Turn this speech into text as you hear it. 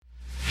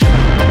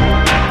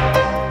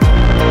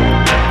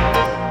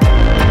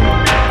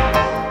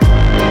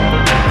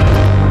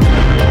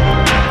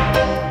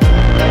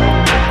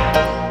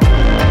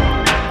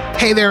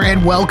there,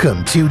 and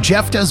welcome to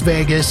Jeff Does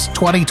Vegas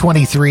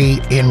 2023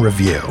 in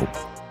review.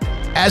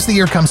 As the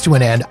year comes to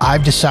an end,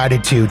 I've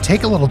decided to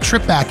take a little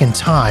trip back in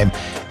time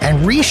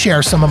and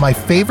reshare some of my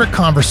favorite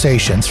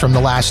conversations from the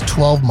last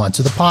 12 months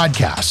of the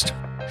podcast.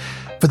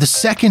 For the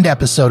second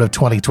episode of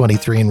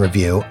 2023 in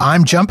review,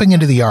 I'm jumping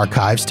into the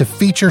archives to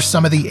feature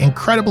some of the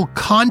incredible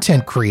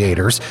content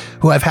creators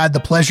who I've had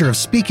the pleasure of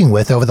speaking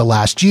with over the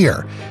last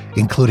year,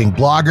 including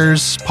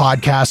bloggers,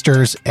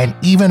 podcasters, and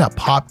even a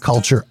pop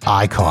culture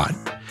icon.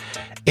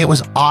 It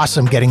was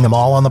awesome getting them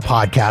all on the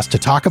podcast to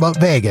talk about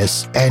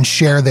Vegas and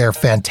share their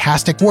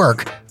fantastic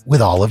work with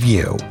all of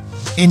you.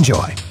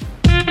 Enjoy.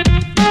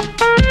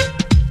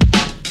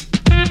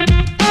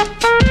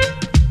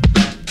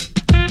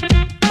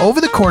 Over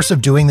the course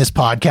of doing this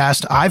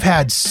podcast, I've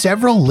had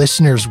several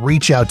listeners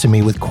reach out to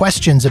me with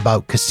questions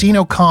about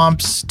casino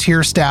comps,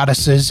 tier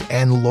statuses,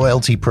 and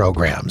loyalty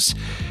programs.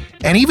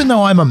 And even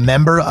though I'm a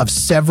member of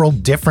several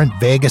different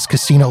Vegas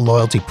casino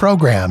loyalty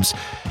programs,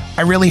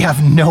 I really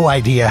have no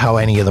idea how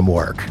any of them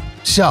work.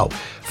 So,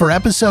 for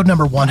episode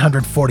number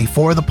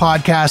 144 of the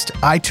podcast,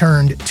 I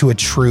turned to a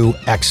true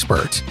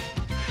expert.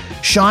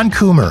 Sean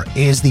Coomer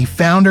is the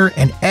founder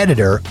and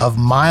editor of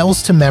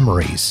Miles to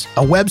Memories,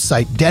 a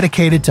website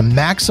dedicated to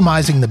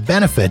maximizing the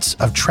benefits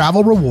of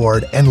travel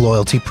reward and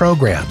loyalty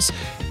programs,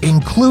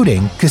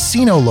 including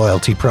casino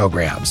loyalty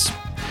programs.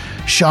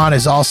 Sean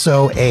is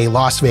also a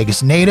Las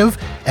Vegas native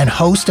and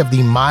host of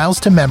the Miles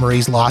to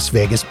Memories Las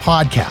Vegas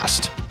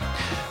podcast.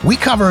 We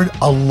covered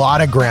a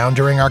lot of ground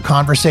during our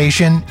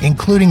conversation,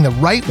 including the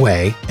right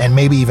way, and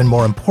maybe even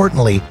more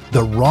importantly,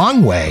 the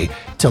wrong way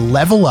to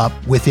level up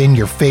within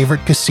your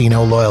favorite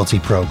casino loyalty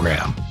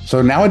program.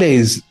 So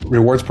nowadays,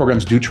 rewards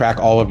programs do track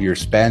all of your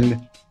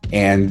spend,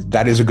 and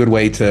that is a good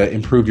way to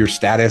improve your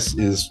status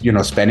is,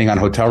 spending on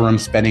hotel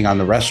rooms, spending on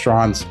the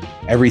restaurants,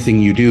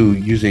 everything you do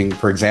using,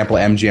 for example,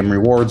 MGM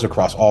rewards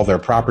across all their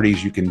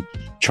properties. You can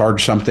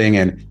charge something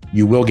and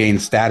you will gain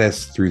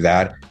status through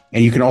that.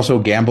 And you can also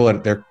gamble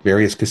at their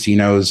various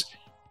casinos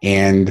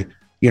and,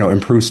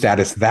 improve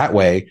status that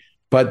way.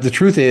 But the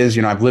truth is,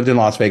 I've lived in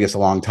Las Vegas a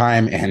long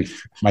time, and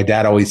my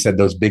dad always said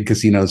those big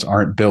casinos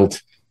aren't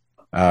built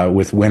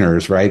with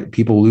winners, right?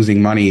 People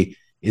losing money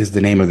is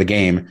the name of the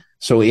game.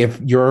 So if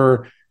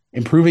you're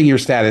improving your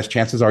status,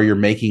 chances are you're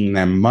making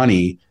them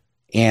money.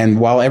 And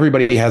while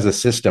everybody has a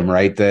system,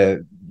 right?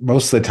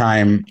 Most of the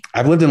time,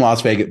 I've lived in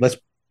Las Vegas.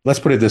 Let's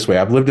put it this way.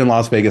 I've lived in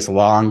Las Vegas a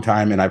long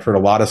time, and I've heard a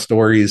lot of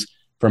stories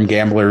from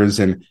gamblers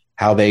and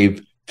how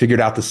they've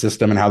figured out the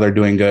system and how they're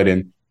doing good.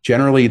 And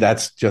generally,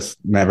 that's just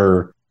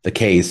never the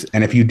case.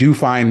 And if you do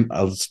find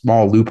a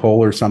small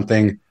loophole or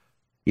something,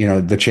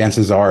 the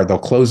chances are they'll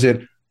close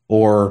it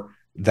or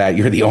that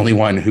you're the only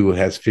one who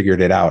has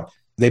figured it out.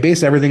 They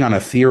base everything on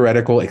a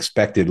theoretical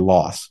expected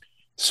loss.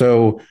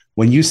 So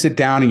when you sit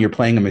down and you're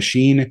playing a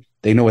machine,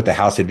 they know what the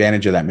house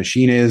advantage of that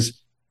machine is,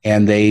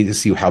 and they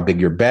see how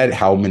big your bet,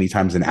 how many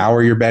times an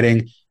hour you're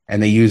betting,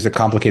 and they use a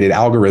complicated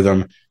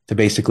algorithm to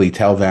basically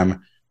tell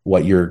them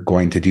what you're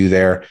going to do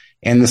there.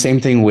 And the same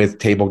thing with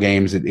table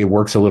games. It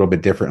works a little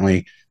bit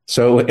differently.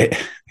 So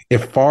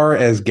as far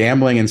as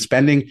gambling and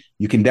spending,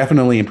 you can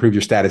definitely improve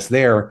your status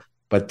there.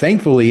 But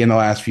thankfully, in the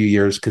last few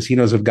years,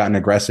 casinos have gotten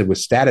aggressive with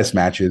status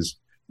matches,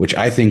 which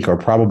I think are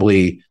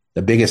probably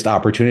the biggest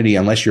opportunity,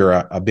 unless you're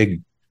a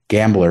big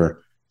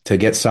gambler, to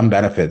get some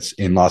benefits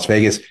in Las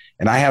Vegas.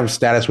 And I have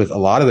status with a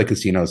lot of the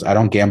casinos. I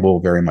don't gamble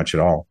very much at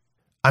all.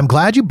 I'm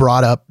glad you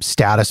brought up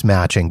status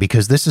matching,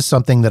 because this is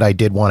something that I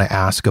did want to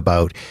ask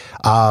about.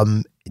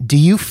 Do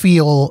you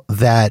feel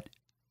that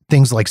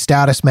things like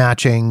status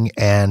matching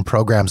and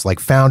programs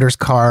like Founders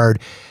Card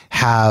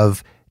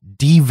have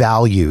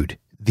devalued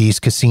these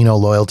casino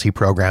loyalty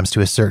programs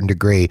to a certain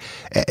degree?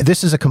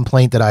 This is a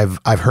complaint that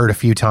I've heard a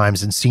few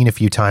times and seen a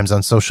few times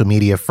on social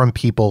media from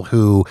people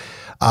who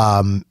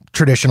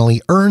traditionally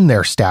earn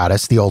their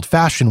status the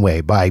old-fashioned way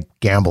by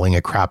gambling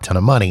a crap ton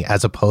of money,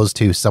 as opposed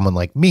to someone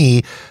like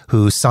me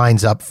who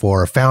signs up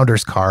for a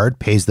Founders Card,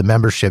 pays the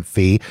membership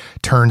fee,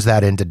 turns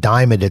that into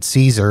Diamond at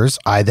Caesars.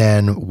 I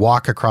then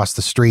walk across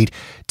the street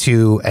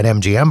to an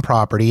MGM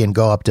property and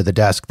go up to the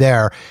desk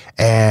there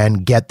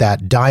and get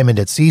that Diamond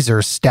at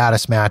Caesars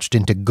status matched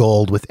into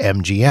Gold with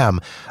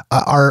MGM.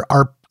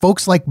 Are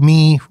folks like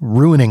me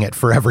ruining it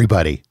for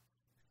everybody?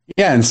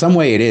 Yeah, in some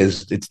way it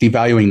is. It's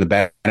devaluing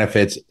the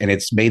benefits, and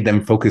it's made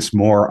them focus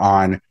more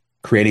on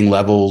creating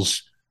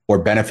levels or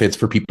benefits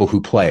for people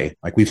who play.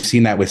 Like we've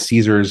seen that with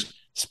Caesars,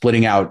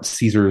 splitting out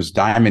Caesars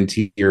Diamond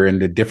tier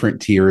into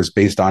different tiers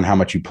based on how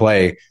much you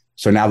play.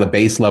 So now the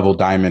base level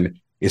Diamond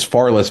is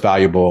far less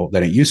valuable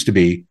than it used to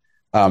be.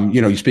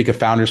 You speak of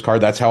Founders Card.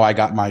 That's how I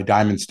got my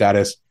Diamond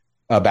status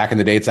back in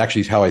the day. It's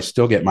actually how I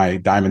still get my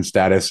Diamond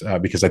status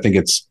because I think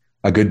it's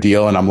a good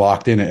deal and I'm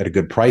locked in at a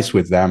good price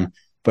with them.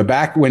 But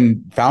back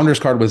when Founders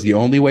Card was the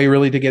only way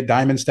really to get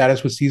Diamond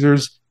status with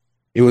Caesars,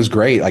 it was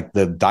great. Like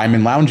the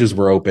Diamond lounges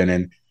were open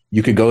and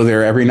you could go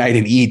there every night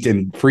and eat,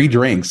 and free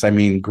drinks. I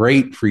mean,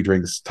 great free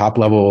drinks, top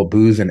level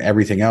booze and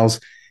everything else.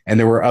 And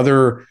there were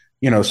other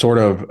sort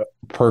of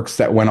perks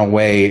that went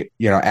away,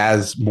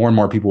 as more and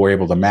more people were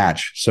able to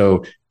match.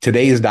 So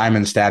today's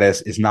diamond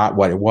status is not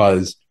what it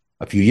was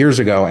a few years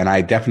ago. And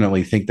I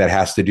definitely think that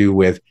has to do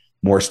with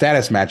more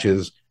status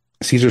matches.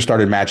 Caesars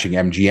started matching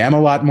MGM a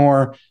lot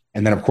more.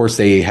 And then, of course,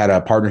 they had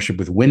a partnership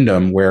with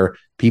Wyndham where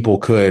people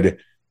could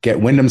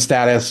get Wyndham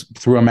status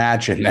through a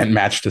match and then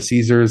match to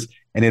Caesars.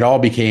 And it all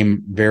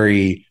became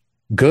very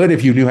good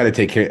if you knew how to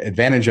take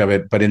advantage of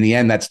it. But in the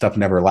end, that stuff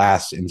never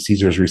lasts. And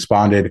Caesars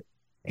responded,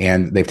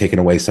 and they've taken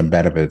away some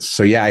benefits.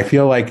 So, yeah, I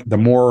feel like the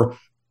more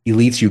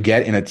elites you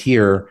get in a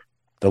tier,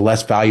 the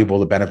less valuable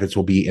the benefits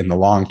will be in the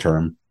long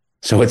term.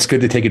 So it's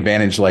good to take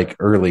advantage like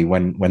early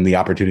when the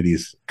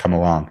opportunities come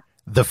along.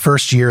 The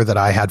first year that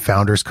I had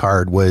Founders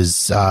Card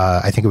was,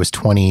 I think it was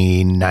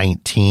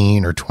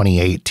 2019 or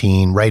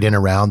 2018, right in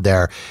around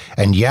there.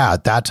 And yeah,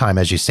 at that time,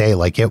 as you say,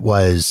 like it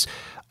was,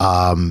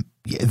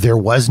 there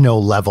was no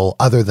level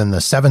other than the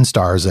 7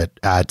 stars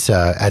at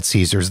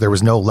Caesars. There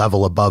was no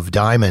level above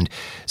Diamond.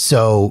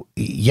 So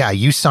yeah,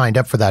 you signed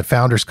up for that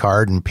Founders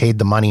Card and paid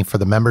the money for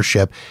the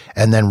membership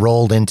and then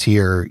rolled into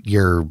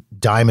your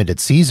Diamond at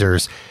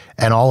Caesars.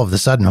 And all of a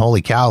sudden,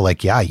 holy cow,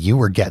 like, yeah, you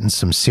were getting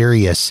some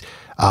serious,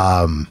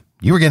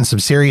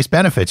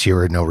 benefits. You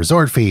were no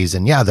resort fees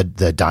and yeah,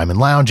 the diamond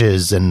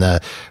lounges and the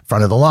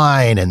front of the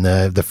line and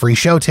the free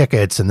show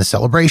tickets and the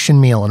celebration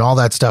meal and all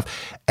that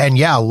stuff. And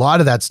yeah, a lot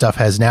of that stuff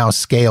has now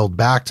scaled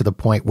back to the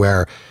point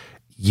where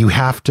you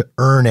have to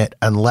earn it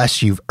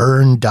unless you've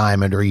earned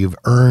Diamond or you've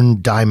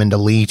earned Diamond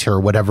Elite or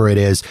whatever it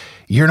is.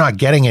 You're not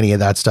getting any of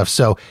that stuff.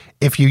 So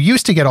if you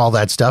used to get all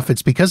that stuff,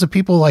 it's because of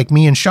people like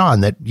me and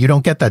Sean that you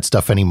don't get that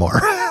stuff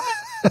anymore.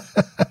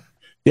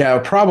 Yeah,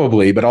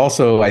 probably. But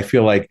also I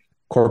feel like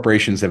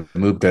corporations have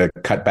moved to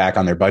cut back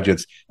on their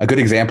budgets. A good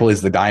example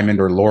is the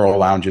Diamond or Laurel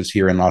lounges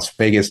here in Las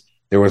Vegas.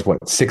 There was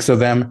 6 of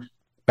them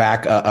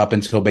back up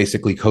until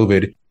basically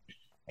COVID,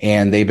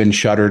 and they've been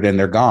shuttered and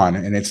they're gone.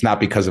 And it's not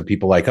because of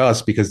people like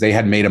us, because they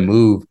had made a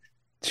move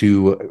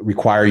to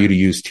require you to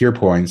use tier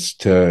points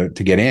to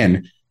get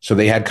in. So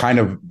they had kind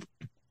of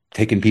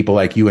taken people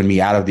like you and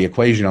me out of the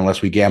equation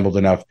unless we gambled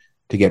enough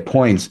to get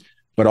points.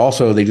 But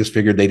also they just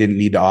figured they didn't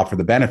need to offer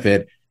the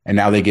benefit. And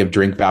now they give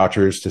drink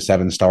vouchers to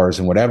 7 stars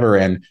and whatever,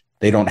 and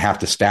they don't have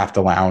to staff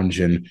the lounge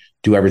and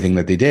do everything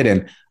that they did.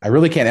 And I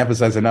really can't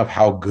emphasize enough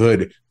how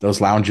good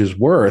those lounges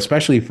were,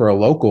 especially for a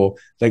local.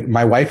 Like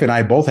my wife and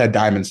I both had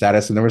Diamond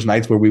status, and there was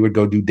nights where we would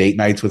go do date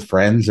nights with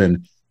friends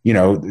and,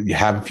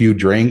 have a few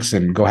drinks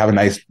and go have a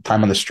nice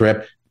time on the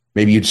Strip.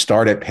 Maybe you'd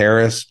start at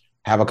Paris,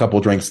 have a couple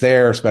drinks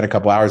there, spend a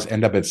couple hours,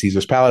 end up at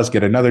Caesar's Palace,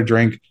 get another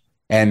drink.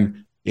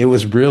 And it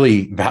was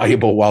really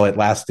valuable while it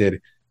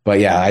lasted. But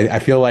yeah, I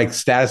feel like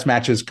status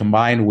matches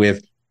combined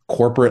with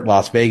corporate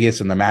Las Vegas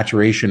and the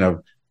maturation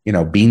of,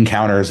 bean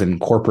counters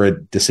and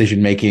corporate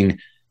decision making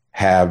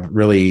have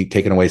really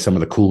taken away some of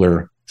the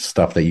cooler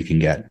stuff that you can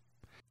get.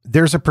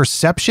 There's a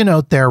perception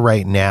out there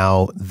right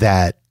now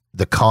that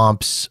the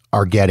comps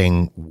are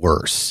getting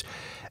worse.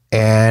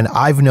 And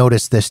I've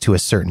noticed this to a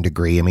certain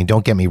degree. I mean,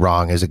 don't get me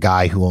wrong, as a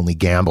guy who only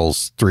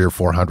gambles $300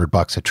 or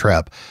 $400 a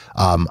trip,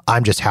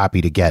 I'm just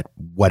happy to get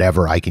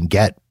whatever I can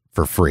get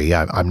for free.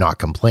 I'm not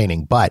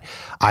complaining, but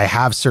I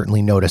have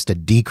certainly noticed a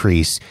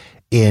decrease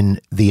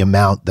in the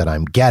amount that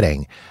I'm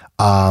getting.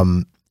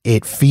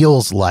 It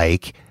feels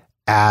like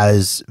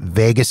as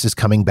Vegas is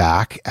coming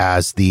back,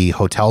 as the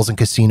hotels and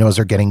casinos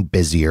are getting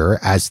busier,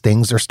 as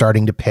things are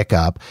starting to pick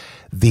up,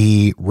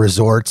 the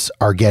resorts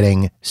are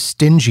getting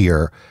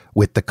stingier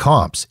with the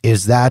comps.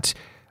 Is that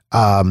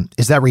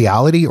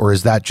reality, or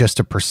is that just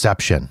a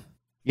perception?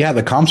 Yeah,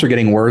 the comps are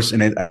getting worse.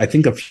 And I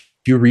think a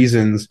few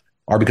reasons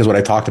are because what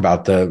I talked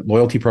about, the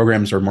loyalty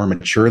programs are more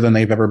mature than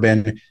they've ever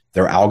been.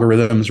 Their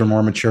algorithms are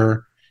more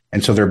mature.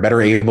 And so they're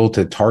better able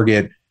to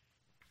target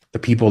the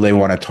people they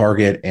want to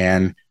target.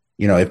 And,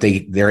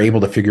 if they're able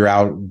to figure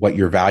out what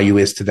your value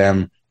is to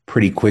them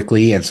pretty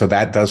quickly. And so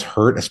that does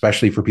hurt,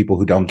 especially for people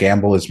who don't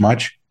gamble as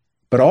much.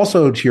 But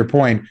also to your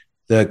point,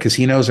 the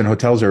casinos and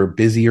hotels are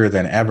busier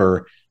than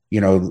ever.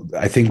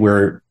 I think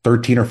we're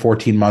 13 or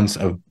 14 months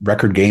of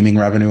record gaming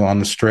revenue on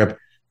the Strip.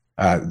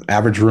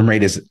 Average room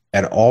rate is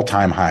at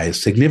all-time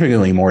highs,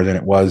 significantly more than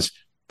it was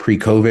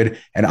pre-COVID,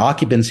 and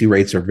occupancy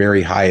rates are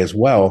very high as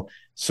well.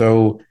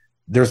 So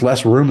there's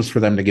less rooms for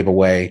them to give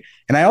away.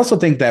 And I also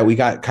think that we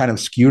got kind of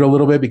skewed a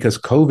little bit because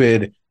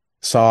COVID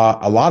saw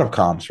a lot of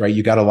comps, right?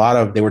 You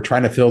got they were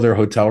trying to fill their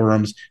hotel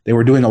rooms. They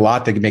were doing a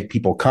lot to make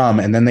people come,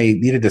 and then they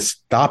needed to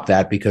stop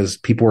that because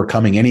people were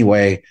coming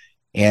anyway.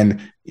 And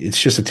it's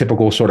just a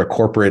typical sort of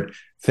corporate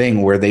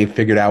thing where they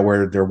figured out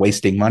where they're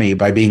wasting money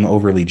by being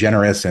overly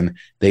generous, and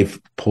they've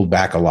pulled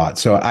back a lot.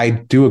 So I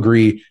do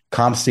agree,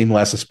 comps seem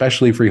less,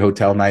 especially free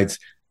hotel nights,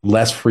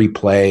 less free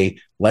play,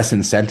 less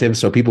incentives.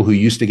 So people who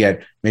used to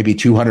get maybe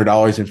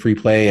 $200 in free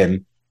play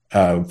and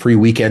free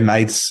weekend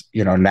nights,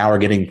 now are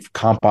getting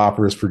comp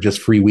offers for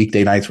just free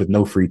weekday nights with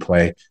no free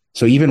play.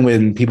 So even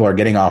when people are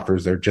getting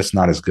offers, they're just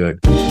not as good.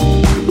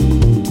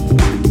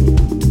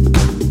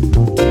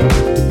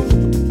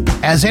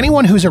 As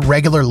anyone who's a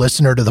regular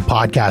listener to the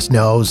podcast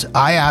knows,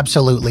 I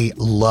absolutely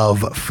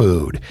love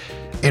food.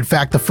 In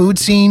fact, the food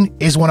scene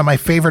is one of my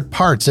favorite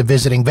parts of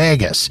visiting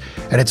Vegas,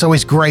 and it's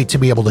always great to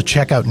be able to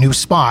check out new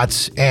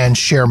spots and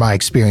share my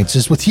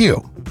experiences with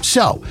you.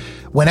 So,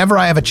 whenever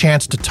I have a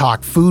chance to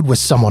talk food with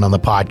someone on the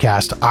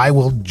podcast, I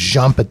will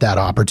jump at that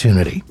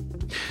opportunity.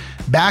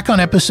 Back on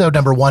episode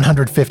number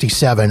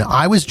 157,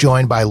 I was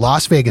joined by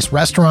Las Vegas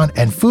restaurant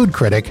and food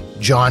critic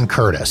John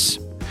Curtis.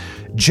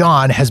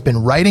 John has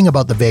been writing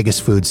about the Vegas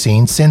food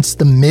scene since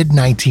the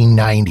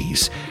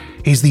mid-1990s.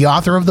 He's the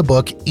author of the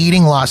book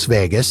Eating Las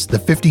Vegas, The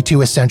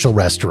 52 Essential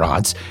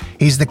Restaurants.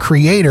 He's the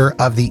creator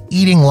of the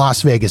Eating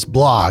Las Vegas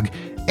blog,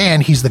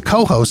 and he's the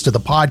co-host of the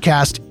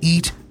podcast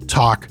Eat,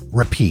 Talk,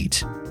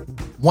 Repeat.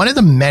 One of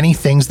the many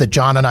things that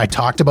John and I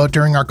talked about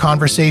during our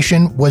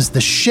conversation was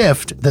the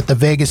shift that the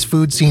Vegas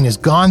food scene has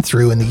gone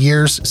through in the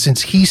years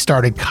since he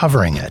started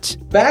covering it.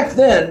 Back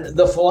then,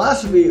 the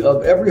philosophy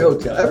of every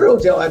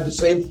hotel had the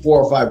same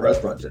 4 or 5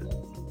 restaurants in it.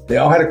 They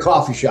all had a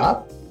coffee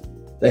shop.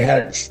 They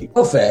had a cheap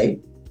buffet.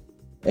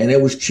 And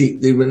it was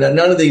cheap. None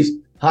of these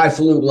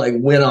highfalutin like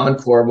Wynn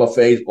Encore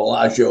buffets,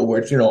 Bellagio,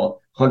 where it's, $100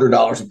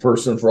 a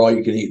person for all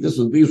you can eat.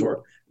 These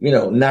were,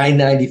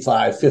 $9.95,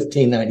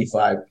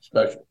 $15.95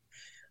 special.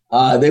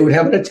 They would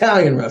have an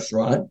Italian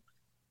restaurant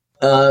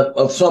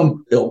of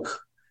some ilk,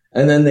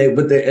 and then they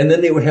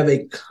would have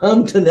a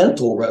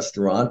continental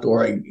restaurant,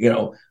 or I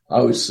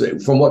always say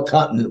from what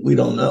continent we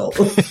don't know,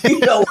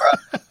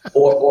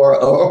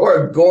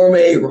 or a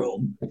gourmet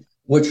room,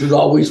 which was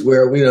always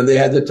where, they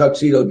had the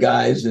tuxedo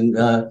guys and,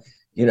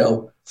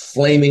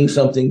 flaming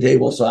something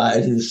table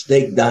size and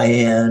steak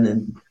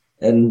Diane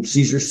and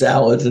Caesar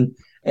salads. And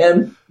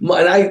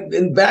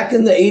back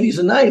in the 80s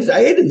and 90s, I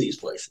ate in these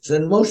places,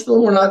 and most of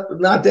them were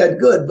not that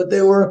good, but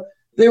they were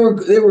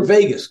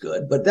Vegas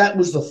good. But that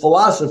was the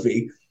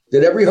philosophy,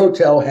 that every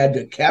hotel had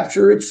to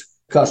capture its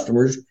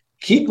customers,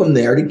 keep them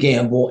there to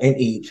gamble and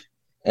eat.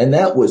 And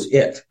that was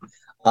it.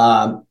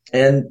 And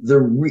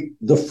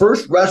the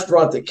first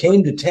restaurant that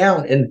came to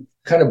town and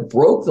kind of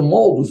broke the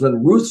mold was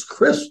when Ruth's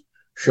Chris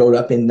showed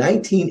up in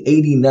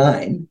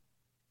 1989.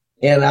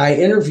 And I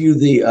interviewed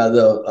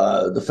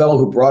the fellow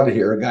who brought it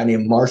here, a guy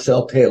named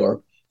Marcel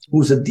Taylor, who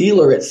was a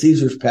dealer at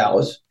Caesar's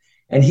Palace.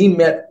 And he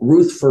met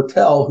Ruth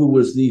Fertel, who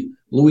was the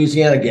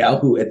Louisiana gal,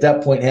 who at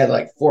that point had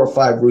like 4 or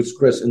 5 Ruth's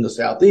Chris in the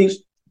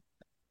Southeast.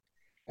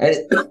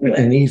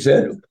 And he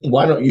said,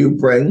 why don't you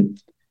bring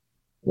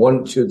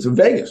one to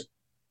Vegas?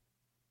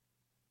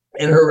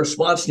 And her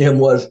response to him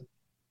was,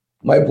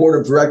 my board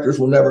of directors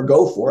will never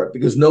go for it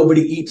because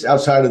nobody eats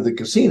outside of the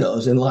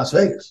casinos in Las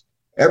Vegas.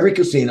 Every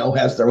casino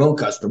has their own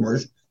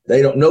customers.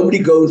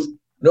 Nobody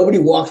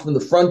walks from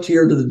the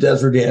Frontier to the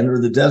Desert Inn,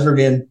 or the Desert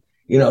Inn,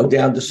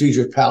 down to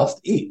Caesar's Palace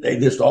to eat. They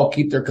just all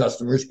keep their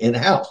customers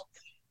in-house.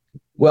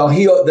 Well,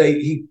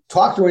 he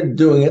talked her into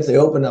doing it. They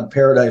opened up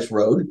Paradise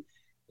Road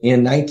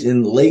in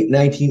late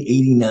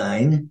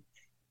 1989.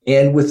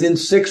 And within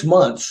 6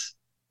 months,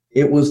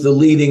 it was the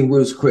leading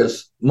Ruth's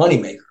Chris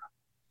moneymaker.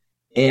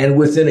 And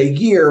within a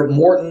year,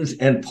 Morton's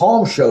and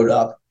Palm showed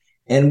up.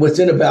 And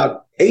within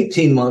about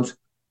 18 months,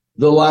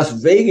 the Las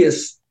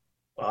Vegas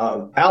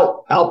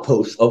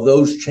outposts of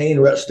those chain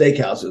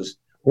steakhouses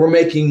were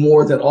making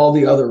more than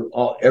every other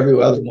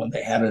one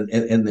they had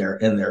in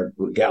their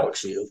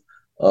galaxy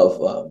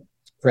of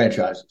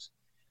franchises.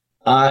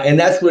 And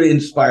that's what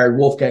inspired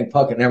Wolfgang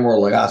Puck and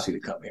Emeril Lagasse to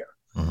come here.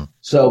 Mm-hmm.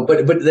 So,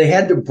 but they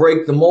had to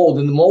break the mold,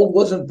 and the mold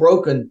wasn't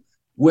broken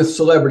with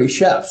celebrity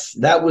chefs.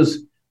 That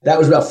was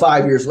about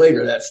 5 years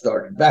later that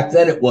started. Back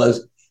then it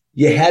was,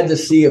 you had to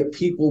see if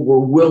people were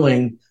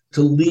willing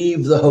to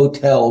leave the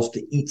hotels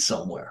to eat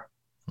somewhere.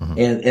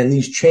 Mm-hmm. And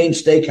these chain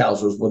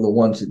steakhouses were the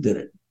ones that did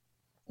it.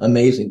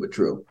 Amazing, but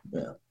true.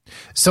 Yeah.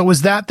 So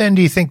was that then,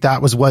 do you think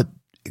that was what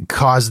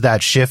caused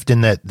that shift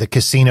in that the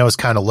casinos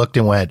kind of looked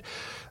and went,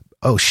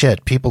 oh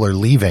shit, people are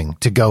leaving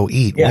to go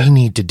eat. Yeah. We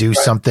need to do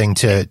something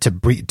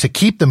to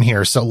keep them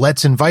here. So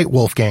let's invite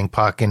Wolfgang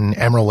Puck and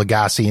Emeril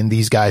Lagasse and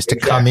these guys to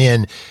come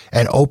in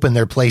and open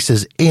their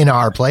places in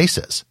our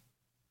places.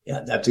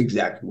 Yeah, that's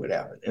exactly what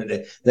happened.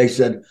 And they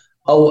said,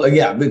 oh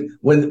yeah, but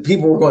when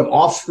people were going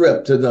off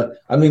strip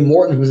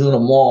Morton was in a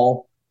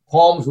mall,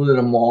 Palms was in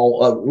a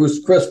mall,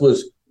 Ruth's Chris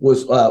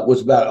was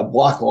about a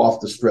block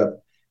off the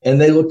strip, and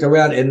they looked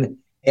around,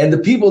 and the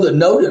people that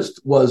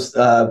noticed was,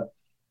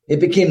 it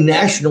became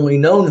nationally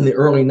known in the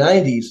early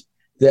 90s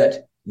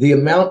that the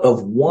amount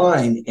of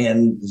wine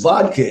and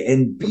vodka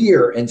and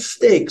beer and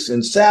steaks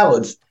and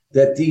salads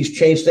that these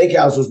chain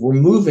steakhouses were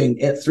moving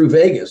through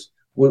Vegas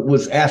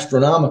was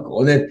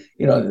astronomical. And then,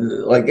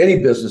 like any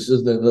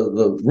businesses,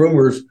 the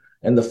rumors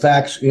and the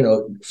facts,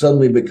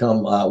 suddenly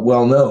become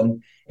well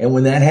known. And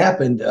when that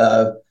happened,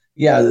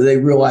 they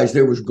realized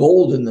there was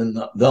gold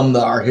in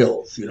our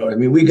hills. You know what I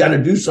mean? We got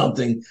to do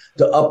something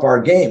to up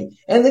our game.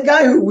 And the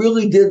guy who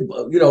really did,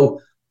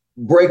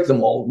 break the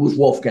mold was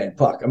Wolfgang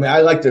Puck. I mean, I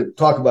like to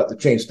talk about the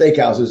chain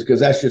steakhouses because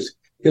that's just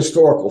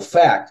historical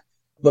fact.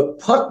 But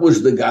Puck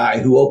was the guy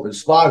who opened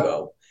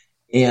Spago.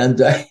 And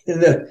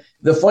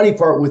the funny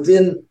part,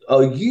 within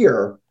a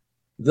year,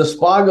 the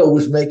Spago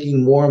was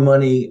making more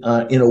money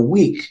in a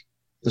week.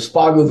 The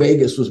Spago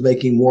Vegas was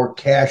making more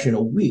cash in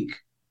a week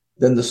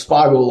than the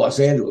Spago Los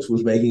Angeles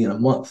was making in a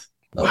month.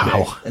 Okay.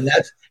 Wow.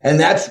 And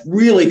that's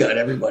really got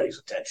everybody's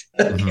attention.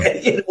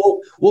 Okay. Mm-hmm.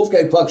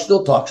 Wolfgang Puck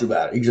still talks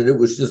about it. He said it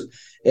was just,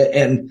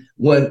 and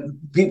when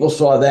people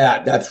saw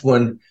that, that's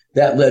when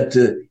that led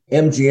to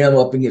MGM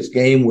upping its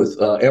game with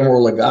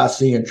Emeril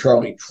Lagasse and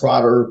Charlie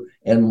Trotter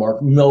and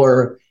Mark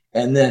Miller.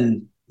 And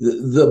then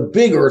the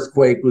big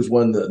earthquake was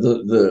when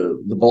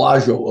the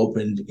Bellagio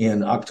opened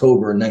in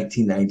October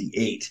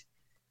 1998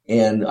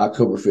 and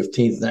October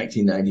 15th,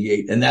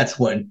 1998. And that's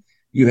when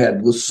you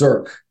had Le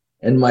Cirque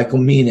and Michael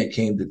Mina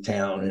came to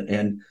town,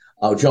 and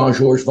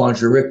Jean-Georges von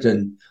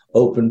Gerichten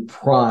opened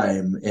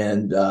Prime,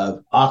 and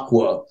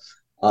Aqua,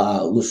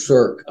 Le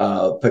Cirque,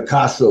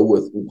 Picasso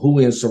with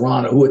Julian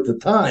Serrano, who at the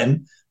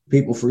time,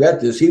 people forget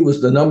this, he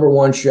was the number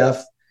one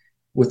chef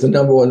with the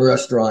number one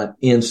restaurant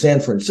in San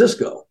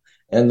Francisco.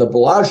 And the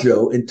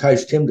Bellagio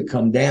enticed him to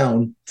come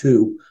down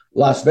to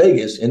Las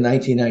Vegas in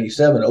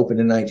 1997,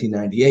 opened in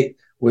 1998,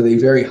 with a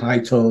very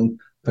high-tone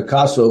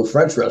Picasso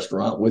French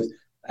restaurant with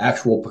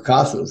actual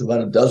Picassos,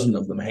 about a dozen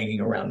of them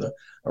hanging around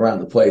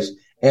the place.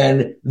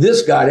 And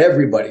this got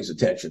everybody's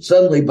attention.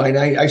 Suddenly by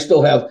night, I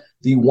still have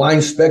the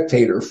Wine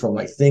Spectator from,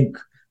 I think,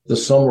 the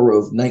summer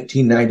of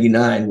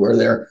 1999, where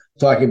they're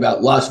talking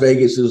about Las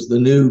Vegas is the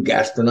new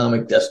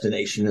gastronomic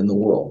destination in the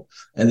world.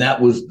 And that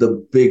was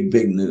the big,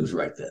 big news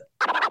right then.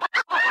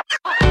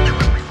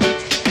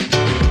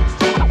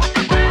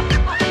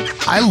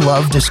 I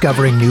love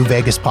discovering new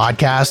Vegas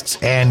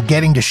podcasts and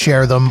getting to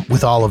share them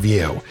with all of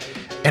you.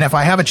 And if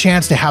I have a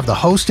chance to have the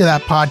host of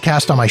that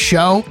podcast on my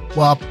show,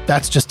 well,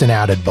 that's just an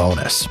added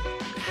bonus.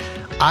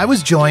 I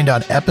was joined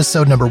on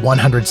episode number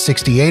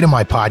 168 of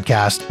my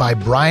podcast by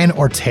Brian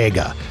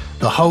Ortega,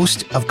 the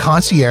host of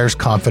Concierge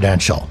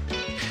Confidential.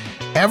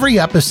 Every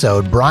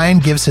episode, Brian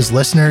gives his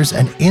listeners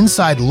an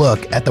inside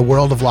look at the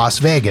world of Las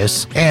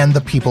Vegas and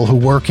the people who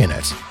work in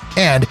it.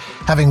 And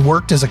having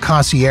worked as a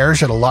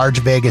concierge at a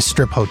large Vegas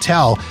Strip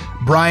hotel,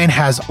 Brian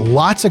has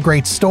lots of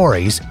great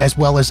stories as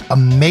well as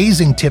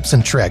amazing tips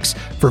and tricks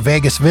for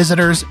Vegas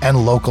visitors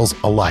and locals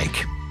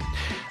alike.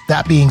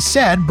 That being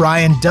said,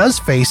 Brian does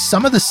face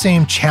some of the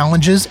same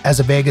challenges as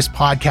a Vegas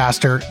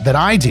podcaster that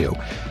I do.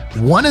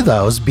 One of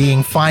those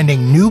being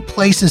finding new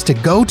places to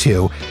go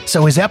to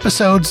so his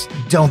episodes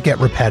don't get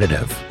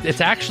repetitive. It's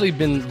actually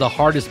been the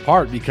hardest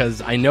part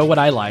because I know what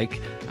I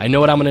like. I know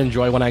what I'm going to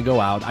enjoy when I go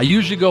out. I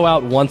usually go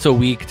out once a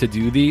week to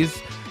do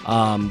these,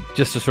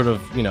 just to sort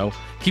of,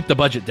 keep the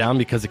budget down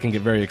because it can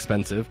get very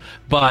expensive.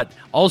 But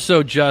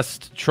also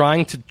just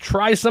trying to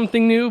try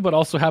something new, but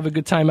also have a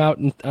good time out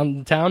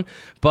in town.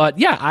 But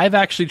yeah, I've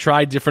actually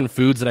tried different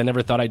foods that I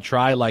never thought I'd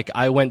try. Like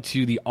I went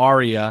to the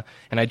Aria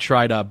and I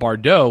tried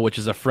Bardot, which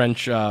is a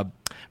French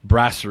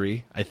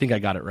brasserie. I think I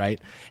got it right.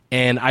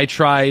 And I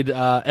tried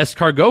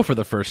escargot for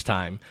the first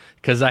time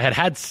because I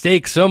had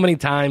steak so many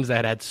times.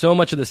 I had so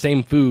much of the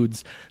same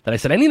foods that I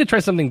said, I need to try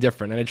something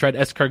different. And I tried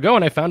escargot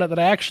and I found out that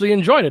I actually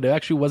enjoyed it. It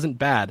actually wasn't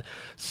bad.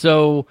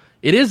 So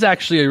it is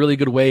actually a really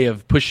good way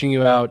of pushing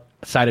you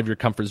outside of your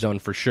comfort zone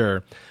for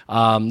sure.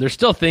 There's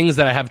still things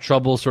that I have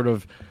trouble sort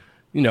of,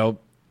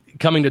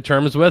 coming to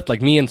terms with.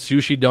 Like me and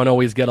sushi don't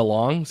always get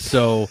along.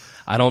 So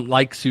I don't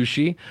like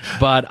sushi,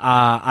 but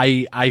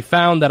I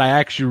found that I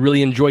actually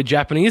really enjoy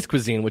Japanese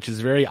cuisine, which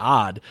is very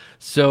odd.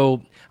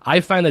 So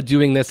I find that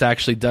doing this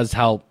actually does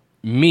help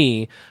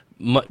me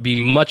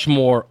be much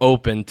more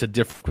open to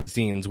different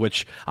cuisines,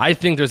 which I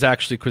think there's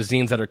actually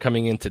cuisines that are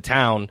coming into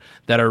town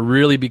that are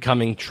really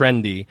becoming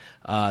trendy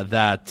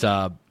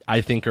that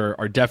I think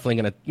are definitely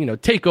going to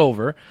take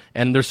over.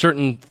 And there's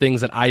certain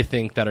things that I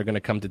think that are going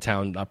to come to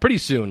town pretty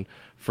soon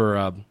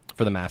for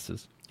the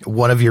masses.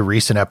 One of your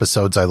recent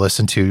episodes I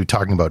listened to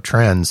talking about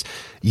trends,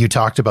 you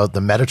talked about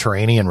the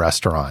Mediterranean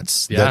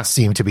restaurants that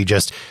seem to be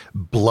just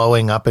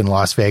blowing up in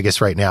Las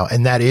Vegas right now.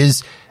 And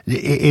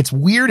it's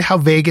weird how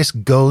Vegas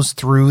goes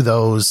through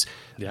those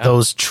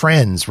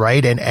trends,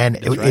 right? And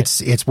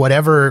it's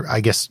whatever,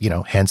 I guess,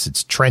 hence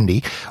it's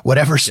trendy.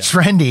 Whatever's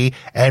trendy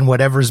and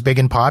whatever's big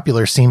and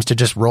popular seems to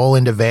just roll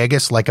into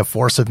Vegas like a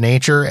force of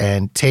nature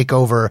and take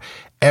over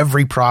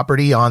every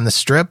property on the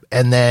Strip.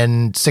 And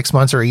then 6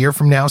 months or a year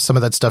from now, some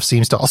of that stuff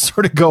seems to all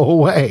sort of go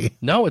away.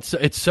 No, it's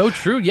so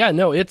true. Yeah,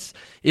 no, it's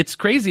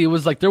crazy. It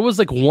was like, there was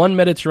like one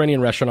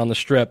Mediterranean restaurant on the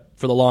Strip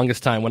for the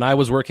longest time when I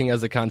was working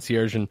as a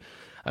concierge, and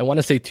I want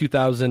to say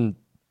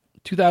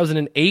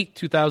 2008,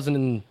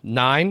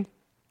 2009.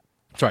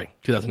 Sorry,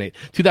 2008,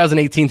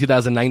 2018,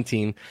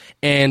 2019.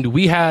 And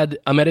we had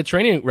a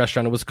Mediterranean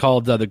restaurant. It was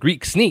called the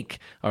Greek Sneak.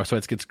 So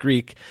it's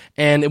Greek.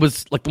 And it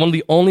was like one of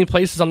the only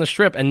places on the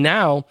Strip. And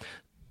now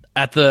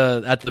at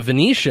the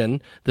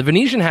Venetian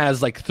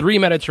has like 3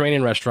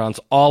 Mediterranean restaurants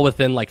all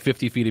within like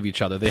 50 feet of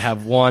each other. They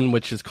have one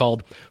which is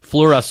called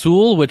Fleur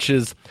Azul, which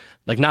is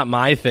like not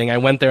my thing. I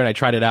went there and I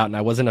tried it out and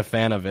I wasn't a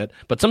fan of it,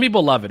 but some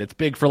people love it. It's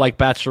big for like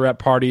bachelorette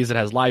parties. It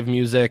has live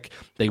music.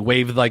 They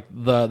wave like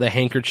the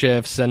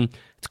handkerchiefs, and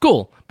It's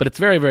cool, but it's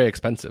very, very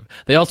expensive.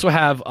 They also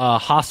have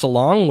Ha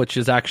Salong, which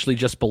is actually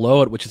just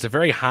below it, which is a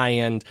very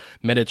high-end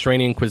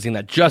Mediterranean cuisine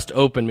that just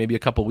opened maybe a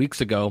couple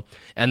weeks ago.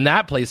 And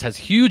that place has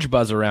huge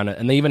buzz around it.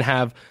 And they even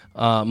have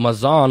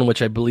Mazan,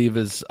 which I believe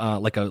is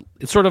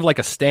it's sort of like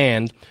a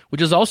stand,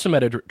 which is also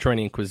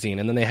Mediterranean cuisine.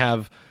 And then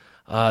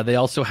they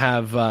also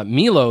have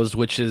Milo's,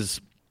 which is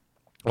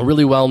a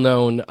really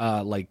well-known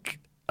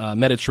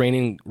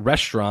Mediterranean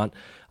restaurant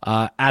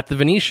at the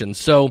Venetian.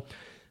 So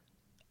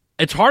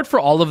it's hard for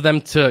all of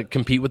them to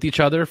compete with each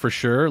other for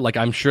sure. Like,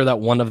 I'm sure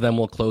that one of them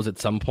will close at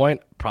some point,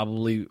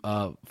 probably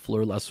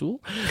Fleur La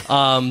Soul.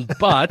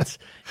 But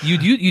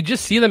you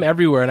just see them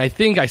everywhere. And I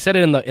think I said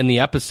it in the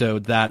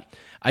episode that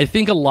I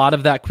think a lot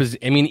of that cuisine,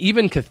 I mean,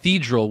 even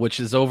Cathedral,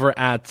 which is over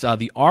at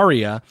the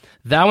Aria,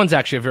 that one's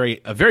actually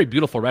a very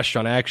beautiful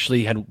restaurant. I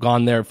actually had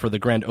gone there for the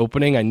grand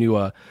opening. I knew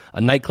a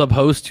nightclub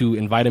host who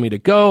invited me to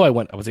go. I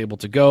was able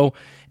to go.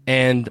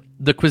 And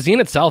the cuisine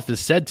itself is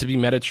said to be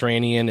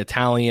Mediterranean,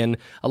 Italian,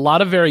 a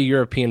lot of very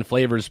European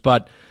flavors.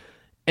 But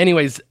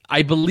anyways,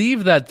 I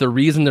believe that the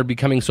reason they're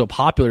becoming so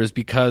popular is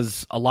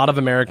because a lot of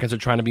Americans are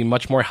trying to be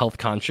much more health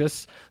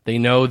conscious. They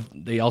know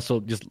they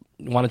also just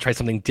want to try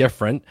something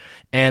different.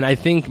 And I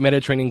think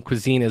Mediterranean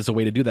cuisine is a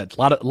way to do that.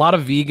 A lot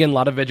of vegan, a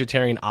lot of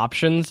vegetarian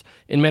options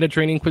in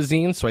Mediterranean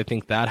cuisine. So I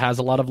think that has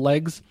a lot of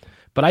legs.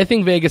 But I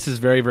think Vegas is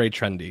very, very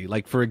trendy.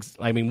 Like,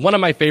 one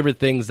of my favorite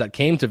things that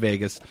came to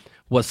Vegas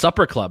was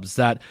supper clubs.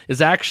 That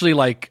is actually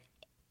like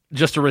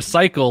just a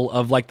recycle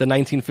of like the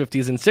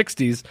 1950s and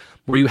 60s,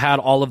 where you had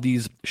all of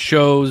these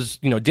shows,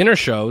 dinner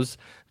shows,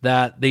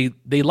 that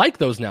they like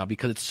those now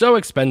because it's so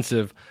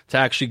expensive to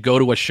actually go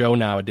to a show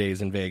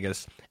nowadays in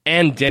Vegas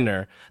and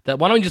dinner, that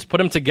why don't we just put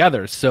them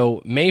together? So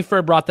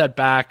Mayfair brought that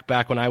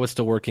back when I was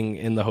still working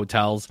in the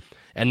hotels.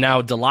 And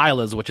now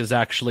Delilah's, which is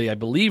actually, I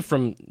believe,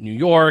 from New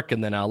York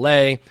and then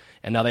LA,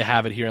 and now they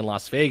have it here in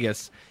Las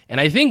Vegas. And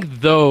I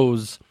think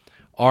those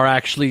are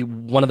actually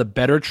one of the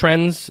better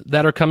trends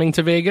that are coming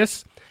to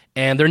Vegas.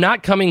 And they're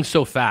not coming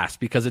so fast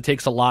because it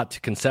takes a lot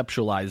to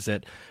conceptualize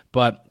it.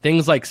 But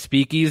things like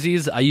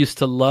speakeasies, I used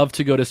to love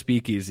to go to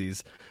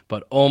speakeasies.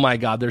 But oh my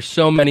God, there's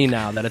so many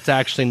now that it's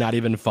actually not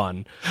even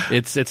fun.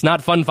 It's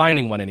not fun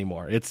finding one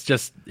anymore. It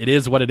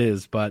is what it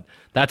is. But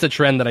that's a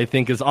trend that I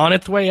think is on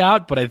its way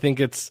out. But I think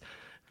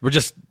we're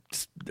just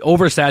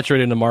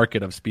oversaturated in the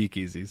market of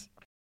speakeasies.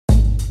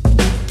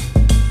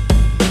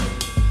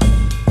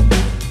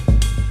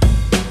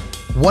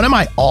 One of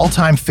my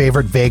all-time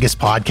favorite Vegas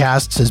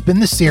podcasts has been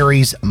the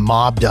series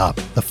Mobbed Up,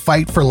 The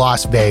Fight for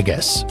Las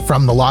Vegas,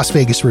 from the Las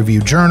Vegas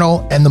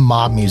Review-Journal and the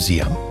Mob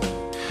Museum.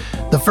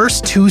 The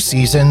first 2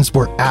 seasons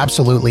were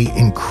absolutely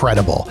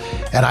incredible,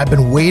 and I've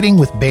been waiting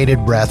with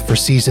bated breath for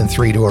season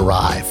 3 to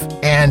arrive,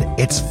 and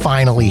it's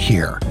finally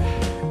here.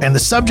 And the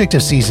subject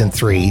of season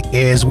 3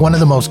 is one of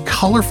the most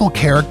colorful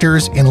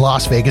characters in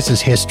Las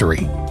Vegas's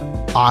history,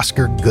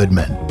 Oscar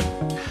Goodman.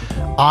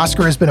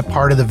 Oscar has been a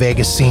part of the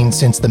Vegas scene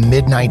since the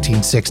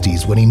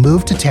mid-1960s, when he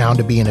moved to town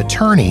to be an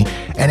attorney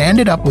and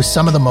ended up with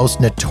some of the most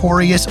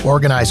notorious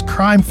organized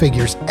crime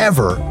figures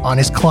ever on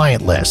his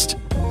client list.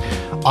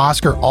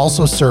 Oscar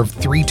also served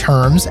 3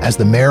 terms as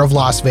the mayor of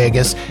Las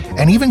Vegas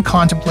and even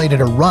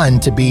contemplated a run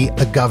to be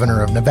the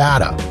governor of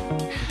Nevada.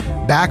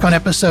 Back on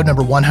episode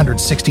number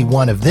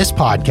 161 of this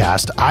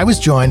podcast, I was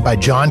joined by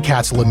John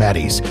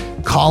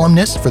Catsilumetis,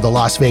 columnist for the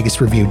Las Vegas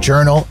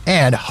Review-Journal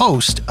and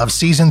host of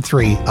season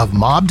 3 of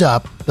Mobbed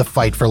Up, The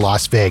Fight for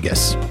Las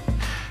Vegas.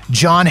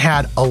 John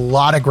had a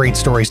lot of great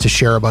stories to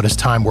share about his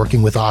time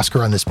working with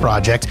Oscar on this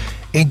project,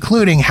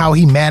 including how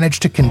he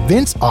managed to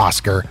convince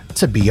Oscar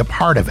to be a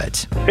part of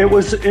it. It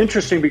was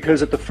interesting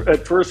because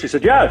at first he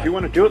said, yeah, if you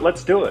want to do it,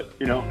 let's do it.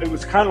 It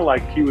was kind of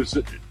like he was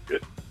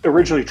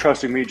originally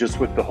trusting me just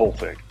with the whole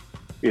thing.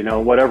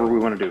 Whatever we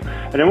want to do.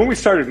 And then when we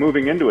started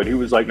moving into it, he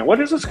was like, now, what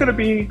is this going to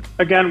be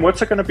again?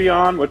 What's it going to be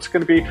on? What's it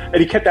going to be? And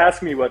he kept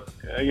asking me what,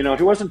 he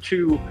wasn't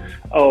too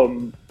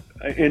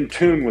in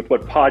tune with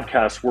what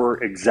podcasts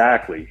were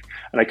exactly.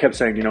 And I kept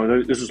saying,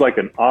 this is like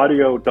an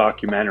audio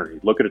documentary.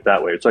 Look at it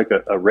that way. It's like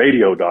a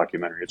radio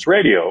documentary. It's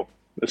radio,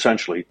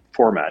 essentially,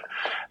 format.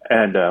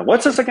 And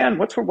what's this again?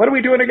 What are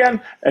we doing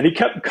again? And he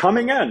kept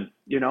coming in,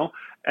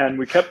 And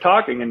we kept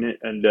talking,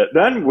 and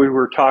then we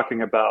were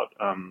talking about,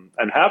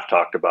 and have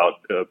talked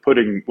about,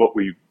 putting what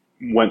we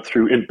went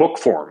through in book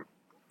form,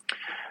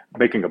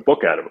 making a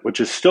book out of it,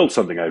 which is still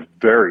something I'm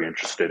very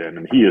interested in,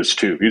 and he is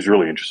too. He's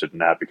really interested in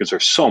that because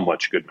there's so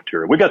much good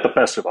material. We got the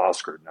best of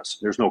Oscar in this.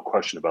 There's no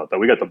question about that.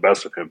 We got the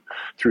best of him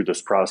through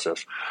this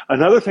process.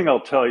 Another thing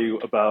I'll tell you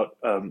about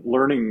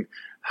learning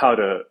how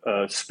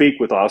to speak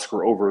with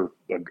Oscar over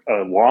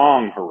a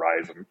long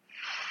horizon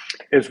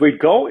is we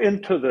go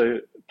into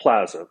the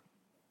plaza,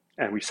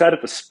 and we sat at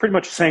pretty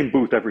much the same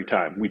booth every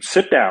time. We'd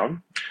sit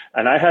down,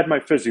 and I had my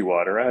fizzy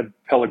water. I had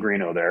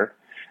Pellegrino there,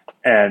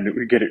 and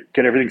we get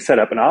everything set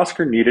up. And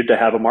Oscar needed to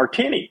have a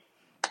martini,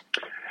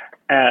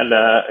 and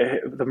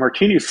the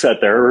martini sat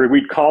there. Or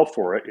we'd call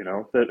for it,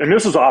 And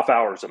this was off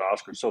hours at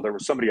Oscar, so there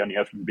was somebody on the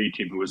F&B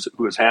team who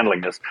was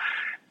handling this.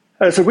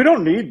 And I said, we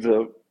don't need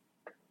the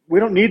we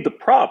don't need the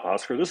prop,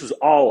 Oscar. This is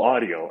all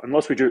audio,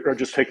 unless we are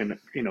just taking,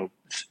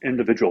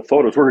 individual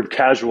photos. We're in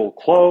casual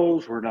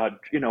clothes. We're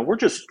not, we're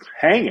just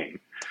hanging.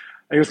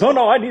 And he goes,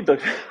 no, I need the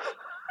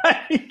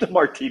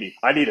martini.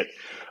 I need it.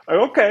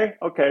 Okay.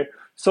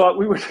 So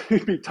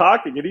we'd be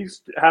talking, and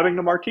he's having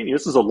the martini.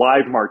 This is a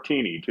live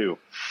martini too.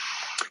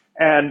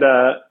 And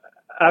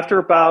after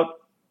about,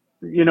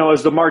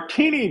 as the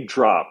martini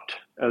dropped,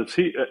 as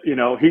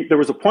there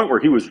was a point where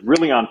he was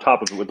really on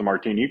top of it with the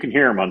martini. You can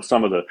hear him on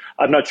some of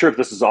I'm not sure if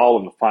this is all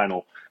in the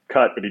final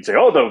cut, but he'd say,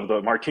 "Oh,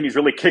 the martini's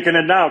really kicking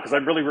in now because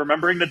I'm really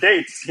remembering the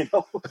dates,"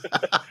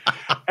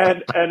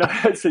 and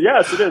I said,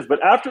 "Yes, it is." But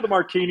after the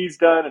martini's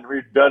done and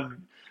we'd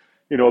done,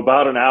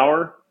 about an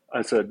hour,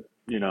 I said,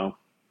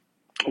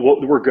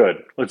 well, we're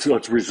good.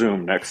 Let's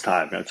resume next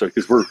time. And so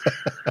because we're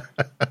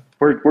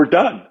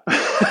done.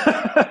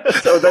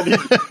 So then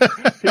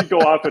he'd go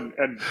off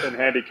and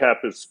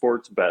handicap his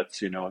sports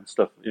bets, and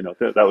stuff.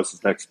 That was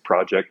his next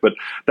project. But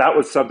that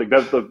was something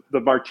that the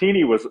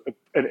martini was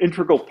an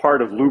integral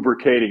part of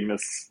lubricating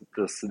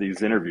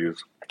these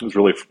interviews. It was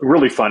really,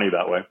 really funny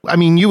that way. I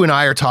mean, you and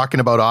I are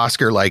talking about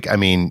Oscar.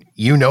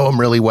 You know him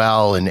really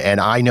well, and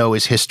I know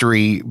his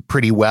history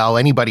pretty well.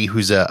 Anybody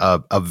who's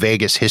a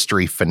Vegas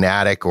history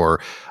fanatic,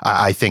 or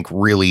I think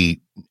really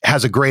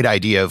has a great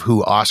idea of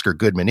who Oscar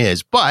Goodman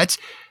is, but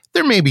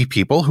there may be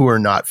people who are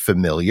not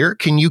familiar.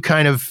 Can you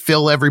kind of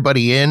fill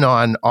everybody in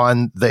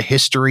on the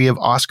history of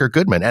Oscar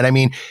Goodman? And I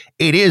mean,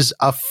 it is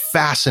a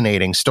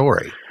fascinating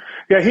story.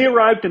 Yeah, he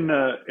arrived in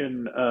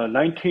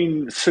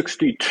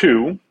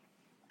 1962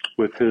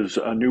 with his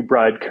new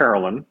bride,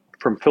 Carolyn,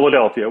 from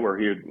Philadelphia, where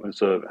he had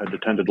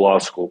attended law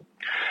school.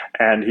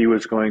 And he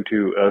was going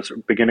to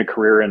begin a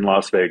career in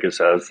Las Vegas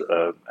as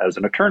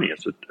an attorney,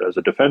 as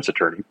a defense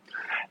attorney.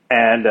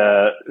 And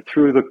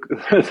through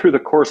the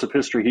course of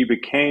history, he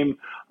became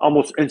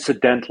almost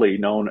incidentally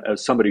known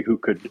as somebody who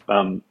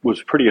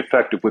was pretty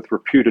effective with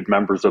reputed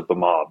members of the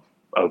mob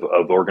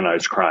of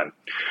organized crime,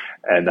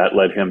 and that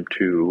led him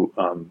to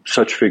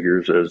such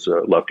figures as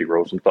Lefty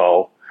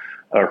Rosenthal,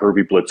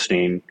 Herbie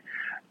Blitzstein,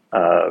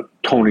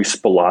 Tony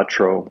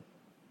Spilatro,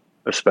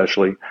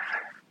 especially,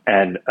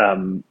 and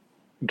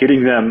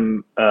getting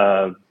them.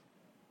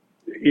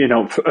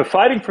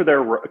 Fighting for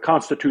their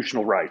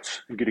constitutional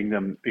rights and getting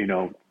them,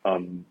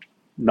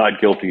 not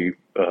guilty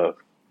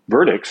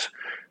verdicts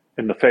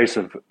in the face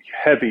of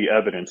heavy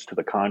evidence to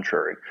the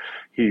contrary.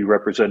 He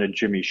represented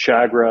Jimmy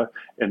Chagra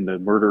in the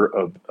murder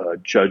of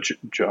Judge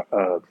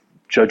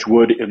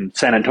Wood in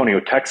San Antonio,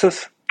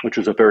 Texas, which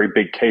was a very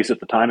big case at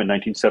the time in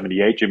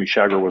 1978. Jimmy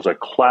Chagra was a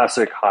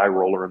classic high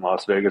roller in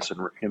Las Vegas,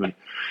 and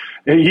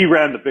he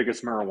ran the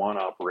biggest marijuana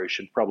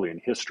operation probably in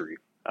history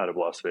out of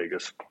Las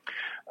Vegas,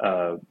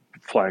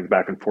 flying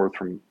back and forth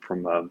from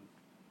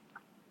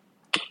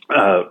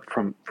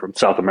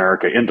South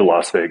America into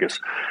Las Vegas.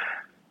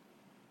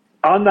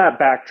 On that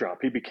backdrop,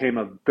 he became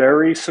a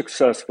very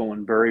successful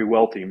and very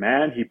wealthy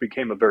man. He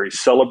became a very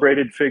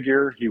celebrated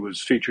figure. He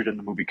was featured in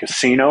the movie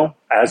Casino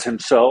as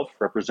himself,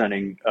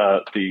 representing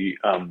the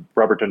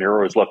Robert De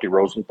Niro as Lefty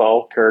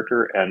Rosenthal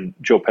character and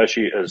Joe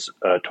Pesci as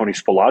Tony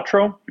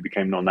Spilatro. He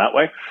became known that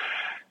way.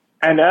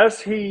 And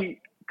as he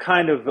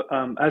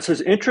as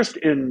his interest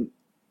in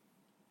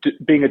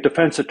being a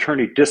defense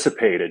attorney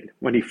dissipated,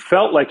 when he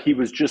felt like he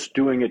was just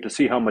doing it to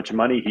see how much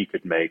money he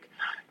could make,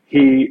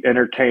 he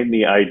entertained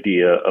the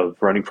idea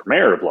of running for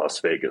mayor of Las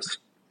Vegas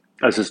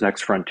as his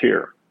next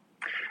frontier,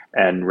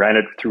 and ran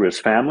it through his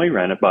family,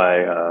 ran it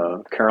by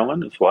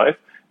Carolyn, his wife,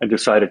 and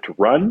decided to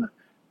run,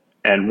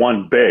 and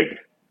won big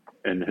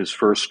in his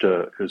first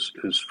term,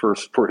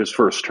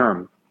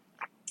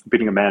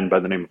 beating a man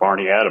by the name of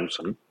Barney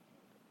Adamson,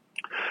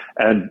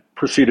 and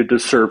proceeded to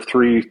serve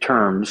 3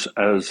 terms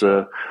as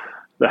the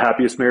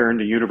happiest mayor in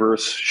the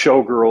universe,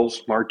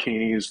 showgirls,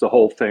 martinis, the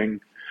whole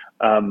thing.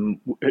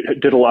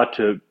 It did a lot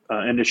to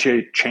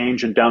initiate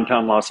change in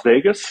downtown Las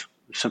Vegas,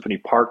 the Symphony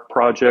Park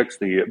projects,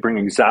 the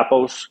bringing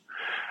Zappos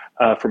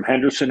from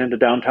Henderson into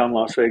downtown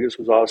Las Vegas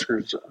was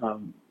Oscar's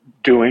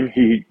doing.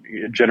 He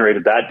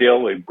generated that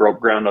deal. They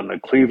broke ground on the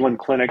Cleveland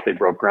Clinic. They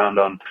broke ground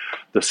on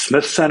the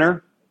Smith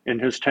Center in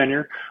his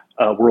tenure.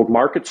 World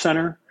Market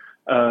Center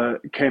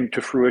came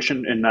to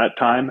fruition in that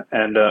time.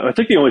 And I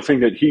think the only thing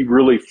that he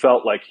really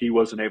felt like he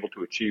wasn't able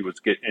to achieve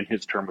in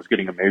his term was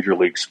getting a major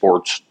league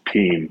sports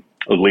team,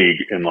 a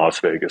league in Las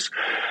Vegas.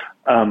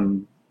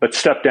 But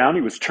stepped down.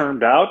 He was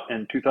termed out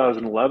in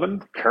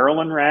 2011.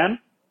 Carolyn ran,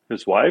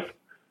 his wife.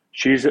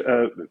 She's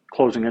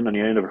closing in on the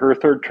end of her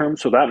 3rd term.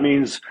 So that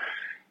means,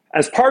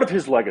 as part of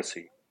his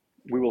legacy,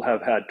 we will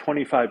have had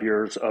 25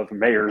 years of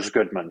Mayor's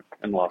Goodman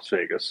in Las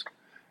Vegas.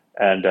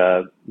 And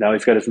now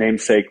he's got his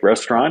namesake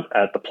restaurant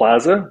at the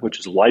Plaza, which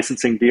is a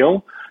licensing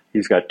deal.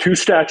 He's got 2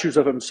 statues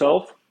of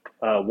himself,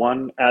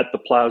 one at the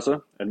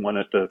Plaza and one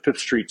at the 5th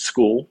Street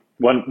School.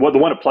 The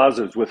one at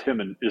Plaza is him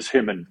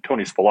and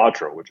Tony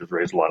Spilatro, which has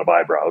raised a lot of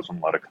eyebrows and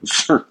a lot of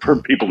concern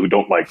for people who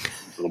don't like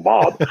the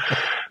mob.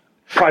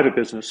 Private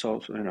business,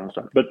 so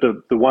But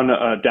the one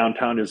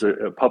downtown is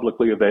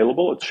publicly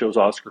available. It shows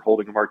Oscar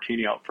holding a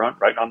martini out front,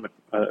 right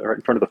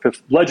in front of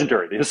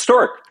the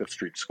historic 5th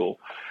Street School.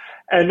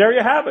 And there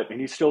you have it. And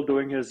he's still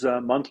doing his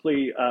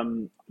monthly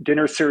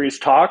dinner series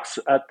talks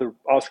at the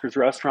Oscars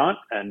restaurant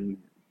and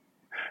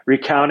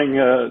recounting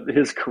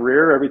his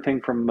career,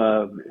 everything from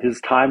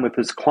his time with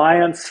his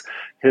clients,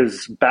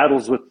 his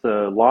battles with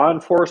law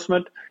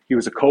enforcement. He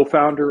was a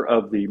co-founder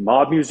of the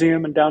Mob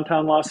Museum in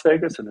downtown Las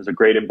Vegas and is a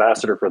great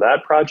ambassador for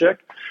that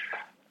project.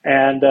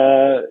 And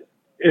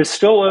is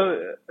still,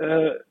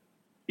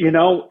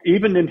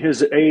 even in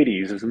his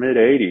 80s, his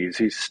mid-80s,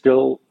 he's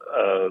still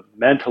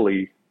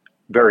mentally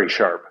very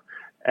sharp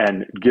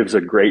and gives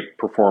a great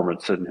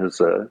performance in his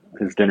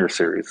dinner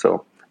series.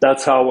 So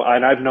that's how,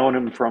 and I've known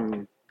him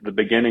from the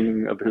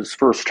beginning of his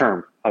first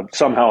term. I've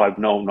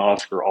known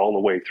Oscar all the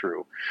way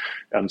through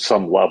on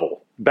some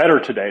level. Better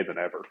today than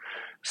ever,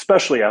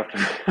 especially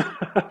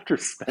after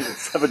spending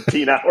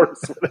 17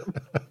 hours with him.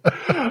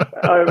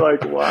 I'm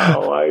like,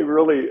 wow,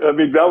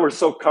 now we're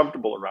so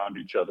comfortable around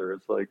each other.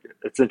 It's like,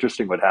 it's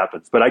interesting what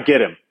happens, but I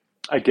get him.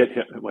 I get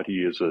him, what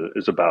he is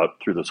about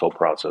through this whole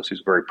process.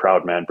 He's a very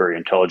proud man, very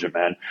intelligent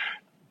man,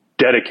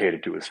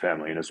 dedicated to his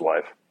family and his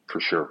wife,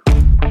 for sure.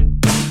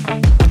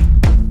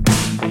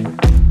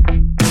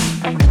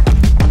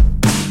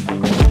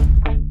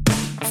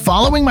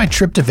 Following my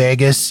trip to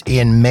Vegas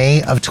in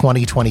May of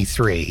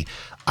 2023,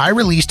 I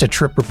released a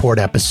trip report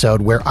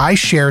episode where I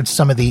shared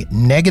some of the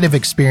negative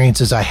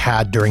experiences I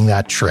had during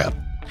that trip.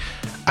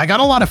 I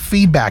got a lot of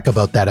feedback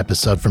about that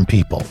episode from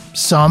people,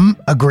 some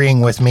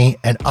agreeing with me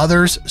and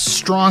others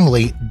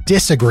strongly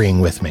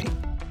disagreeing with me.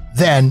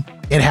 Then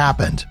it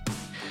happened.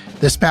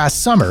 This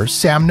past summer,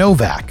 Sam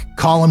Novak,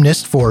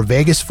 columnist for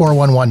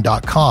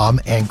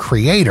Vegas411.com and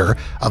creator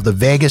of the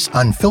Vegas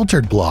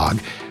Unfiltered blog,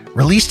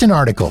 released an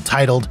article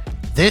titled,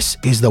 "This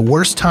is the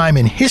worst time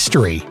in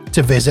history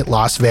to visit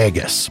Las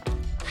Vegas."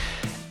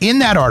 In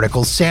that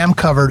article, Sam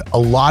covered a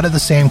lot of the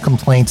same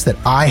complaints that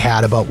I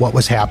had about what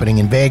was happening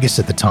in Vegas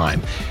at the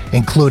time,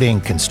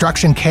 including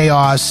construction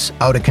chaos,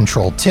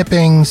 out-of-control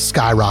tipping,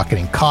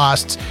 skyrocketing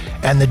costs,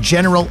 and the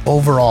general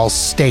overall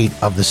state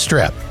of the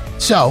Strip.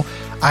 So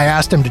I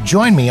asked him to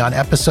join me on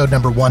episode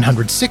number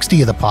 160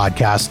 of the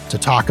podcast to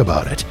talk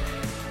about it.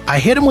 I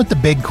hit him with the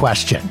big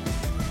question: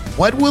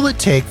 what will it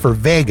take for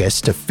Vegas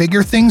to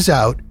figure things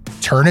out,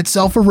 turn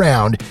itself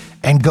around,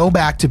 and go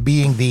back to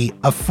being the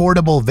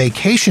affordable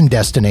vacation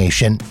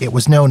destination it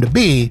was known to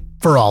be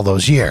for all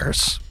those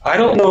years? I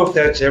don't know if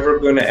that's ever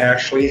going to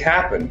actually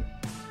happen,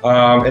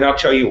 and I'll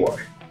tell you why.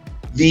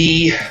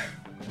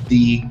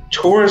 The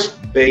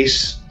tourist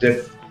base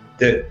that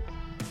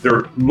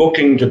they're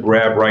looking to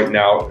grab right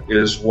now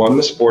is, one,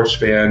 the sports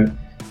fan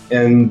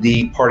and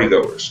the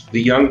partygoers,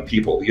 the young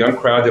people, the young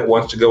crowd that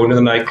wants to go into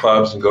the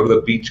nightclubs and go to the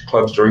beach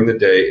clubs during the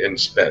day and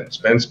spend.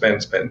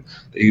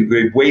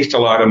 They waste a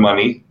lot of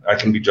money. I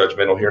can be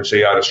judgmental here and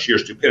say out of sheer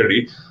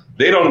stupidity.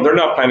 They're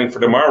not planning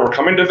for tomorrow. We're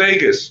coming to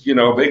Vegas,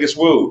 Vegas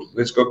woo,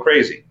 let's go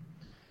crazy.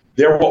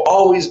 There will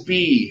always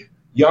be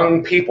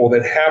young people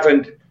that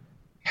haven't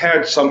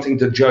had something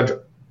to judge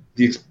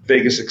the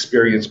Vegas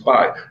experience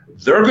by.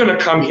 They're going to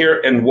come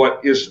here, and what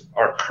is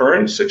our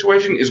current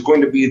situation is going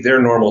to be their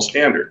normal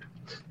standard.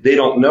 They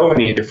don't know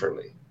any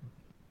differently.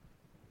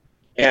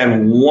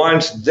 And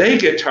once they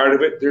get tired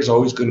of it, there's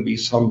always going to be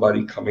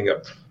somebody coming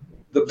up.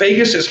 The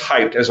Vegas is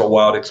hyped as a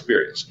wild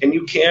experience, and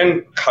you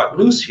can cut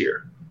loose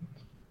here.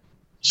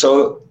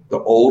 So the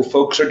old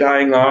folks are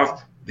dying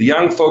off. The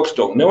young folks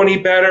don't know any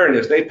better, and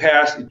as they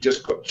pass, it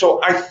just goes. So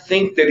I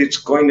think that it's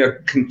going to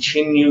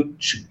continue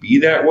to be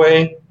that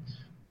way,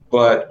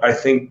 but I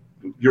think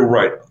you're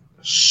right.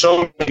 So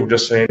many people are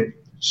just saying,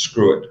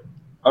 screw it.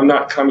 I'm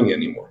not coming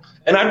anymore.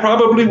 And I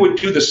probably would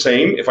do the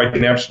same if I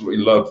didn't absolutely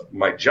love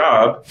my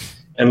job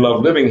and love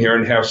living here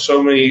and have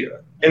so many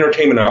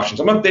entertainment options.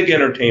 I'm a big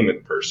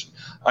entertainment person.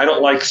 I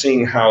don't like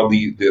seeing how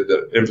the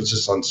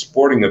emphasis on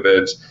sporting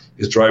events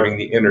is driving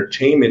the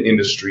entertainment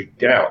industry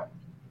down.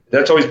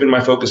 That's always been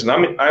my focus, and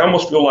I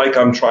almost feel like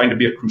I'm trying to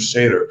be a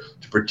crusader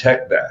to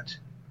protect that.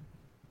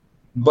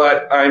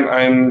 But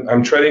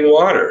I'm treading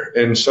water,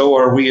 and so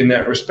are we in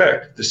that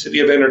respect. The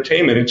city of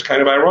entertainment, it's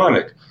kind of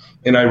ironic.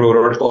 And I wrote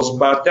articles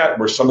about that,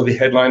 where some of the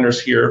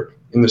headliners here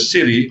in the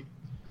city,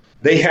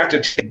 they have to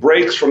take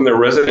breaks from their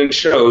resident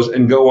shows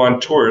and go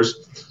on tours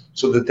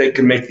so that they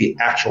can make the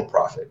actual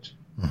profit.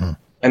 Mm-hmm.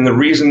 And the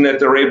reason that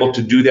they're able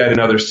to do that in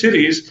other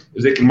cities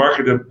is they can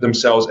market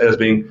themselves as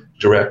being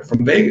direct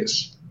from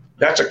Vegas.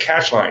 That's a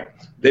catch line.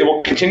 They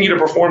will continue to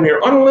perform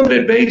here on a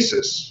limited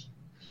basis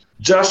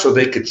just so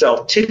they could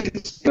sell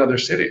tickets in other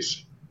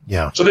cities.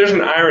 Yeah. So there's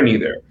an irony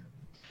there.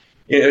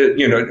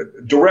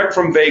 Direct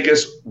from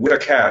Vegas with a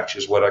catch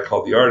is what I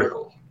call the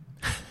article.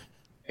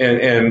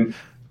 And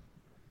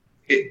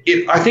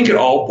I think it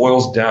all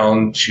boils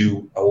down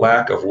to a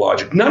lack of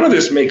logic. None of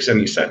this makes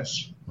any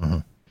sense. Mm-hmm.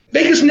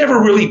 Vegas never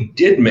really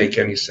did make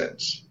any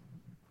sense.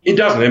 It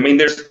doesn't. I mean,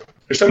 there's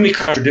so many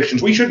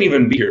contradictions. We shouldn't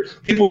even be here.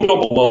 People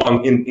don't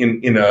belong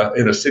in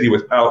a city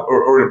without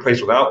or in a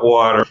place without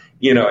water,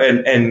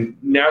 and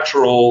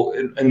natural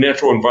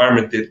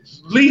environment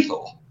that's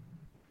lethal.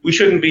 We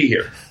shouldn't be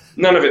here.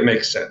 None of it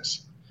makes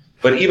sense.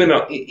 But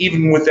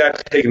even with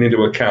that taken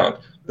into account,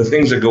 the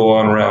things that go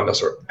on around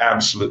us are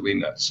absolutely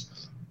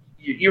nuts.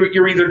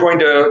 You're either going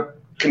to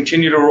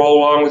continue to roll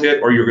along with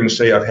it, or you're going to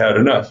say, I've had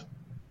enough.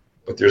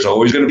 But there's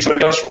always going to be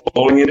somebody else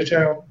rolling into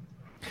town.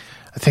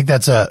 I think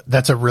that's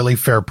a really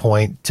fair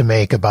point to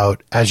make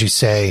about, as you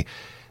say,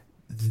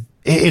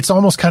 it's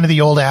almost kind of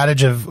the old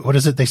adage of, what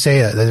is it they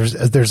say?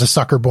 There's a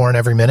sucker born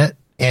every minute.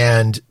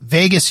 And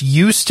Vegas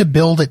used to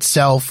build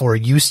itself, or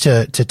used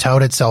to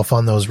tout itself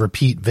on those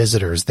repeat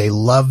visitors. They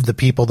loved the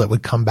people that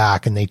would come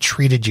back, and they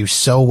treated you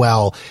so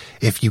well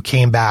if you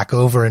came back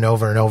over and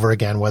over and over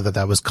again, whether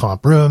that was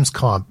comp rooms,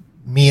 comp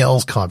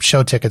meals, comp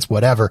show tickets,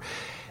 whatever.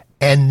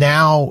 And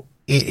now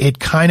it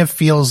kind of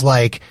feels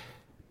like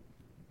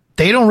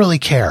they don't really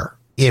care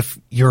if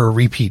you're a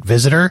repeat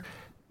visitor.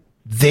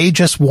 They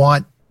just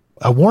want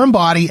a warm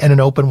body and an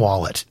open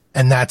wallet.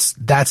 And that's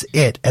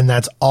it. And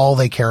that's all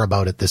they care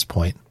about at this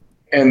point.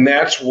 And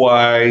that's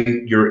why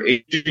your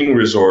aging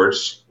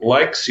resorts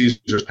like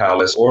Caesar's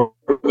Palace or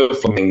the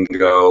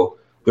Flamingo,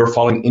 they're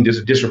falling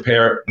into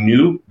disrepair.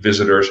 New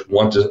visitors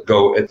want to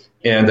go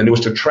and the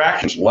newest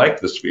attractions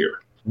like the Sphere,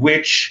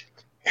 which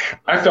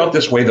I felt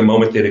this way the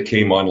moment that it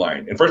came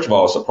online. And first of all,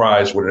 I was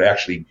surprised when it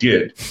actually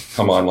did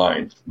come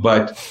online.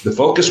 But the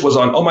focus was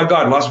on, oh my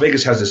God, Las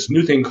Vegas has this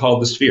new thing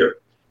called the Sphere.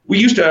 We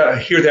used to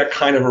hear that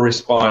kind of a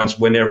response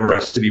whenever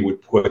a city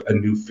would put a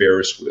new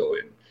Ferris wheel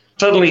in.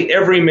 Suddenly,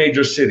 every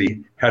major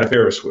city had a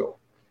Ferris wheel.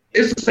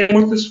 It's the same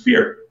with the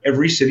Sphere.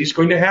 Every city's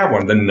going to have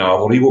one. The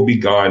novelty will be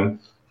gone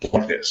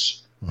like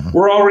this. Mm-hmm.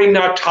 We're already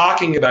not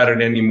talking about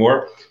it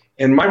anymore.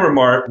 And my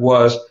remark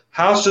was,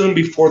 how soon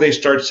before they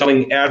start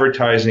selling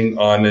advertising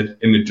on it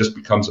and it just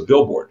becomes a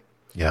billboard?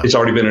 Yeah. It's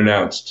already been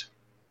announced.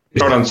 It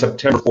started on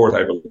September 4th,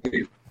 I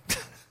believe.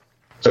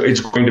 So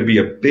it's going to be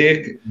a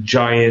big,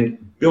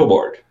 giant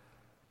billboard.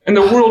 And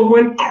the world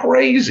went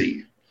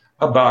crazy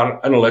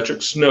about an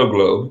electric snow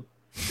globe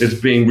that's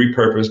being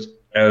repurposed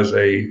as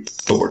a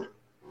billboard.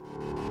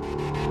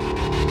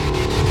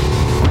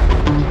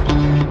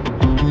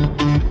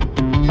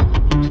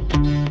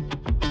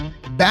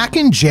 Back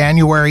in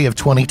January of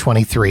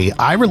 2023,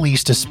 I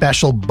released a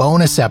special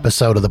bonus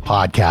episode of the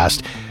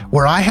podcast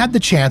where I had the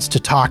chance to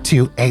talk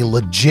to a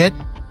legit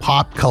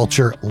pop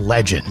culture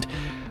legend,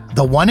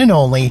 the one and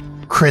only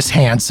Chris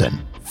Hansen,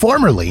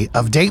 formerly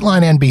of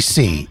Dateline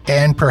NBC,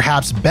 and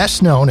perhaps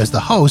best known as the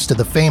host of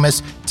the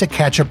famous To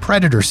Catch a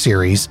Predator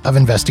series of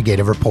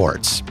investigative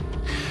reports.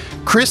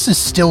 Chris is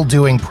still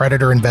doing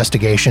predator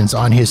investigations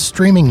on his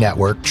streaming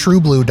network,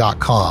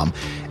 TrueBlue.com,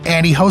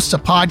 and he hosts a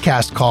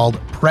podcast called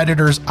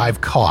Predators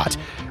I've Caught,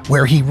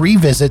 where he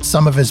revisits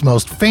some of his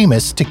most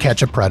famous To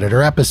Catch a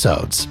Predator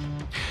episodes.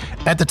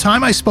 At the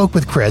time I spoke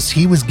with Chris,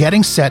 he was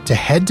getting set to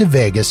head to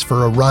Vegas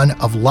for a run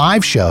of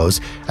live shows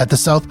at the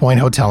South Point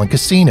Hotel and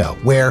Casino,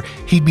 where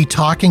he'd be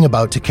talking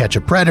about To Catch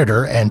a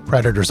Predator and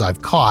Predators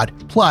I've Caught,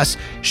 plus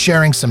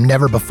sharing some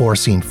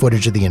never-before-seen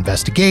footage of the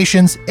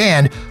investigations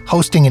and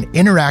hosting an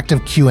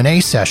interactive Q&A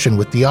session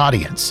with the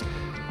audience.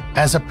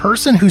 As a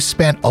person who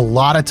spent a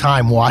lot of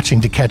time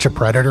watching To Catch a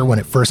Predator when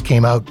it first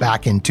came out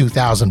back in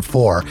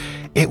 2004,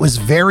 it was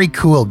very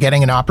cool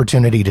getting an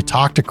opportunity to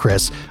talk to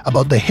Chris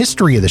about the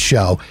history of the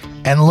show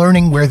and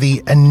learning where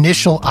the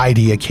initial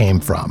idea came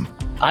from.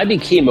 I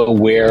became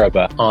aware of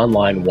an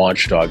online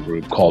watchdog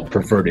group called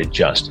Perverted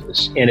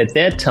Justice. And at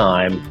that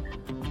time,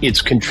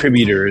 its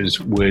contributors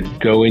would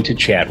go into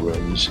chat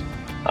rooms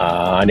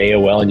on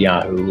AOL and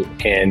Yahoo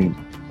and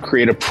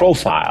create a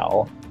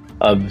profile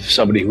of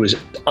somebody who was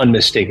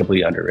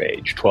unmistakably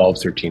underage, 12,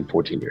 13,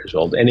 14 years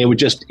old. And it would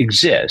just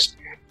exist.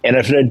 And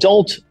if an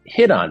adult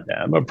hit on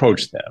them,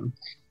 approached them,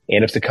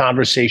 and if the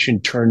conversation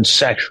turned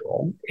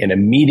sexual and a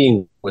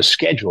meeting was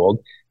scheduled,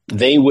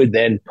 they would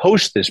then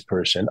post this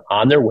person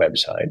on their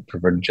website,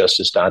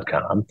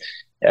 pervertedjustice.com,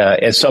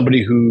 as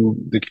somebody who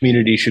the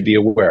community should be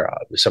aware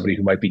of, as somebody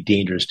who might be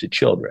dangerous to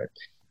children.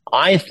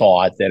 I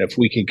thought that if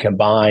we could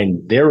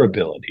combine their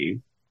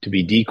ability to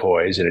be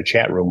decoys in a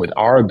chat room with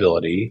our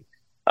ability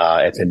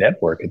at the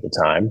network at the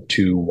time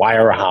to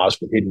wire a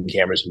house with hidden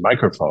cameras and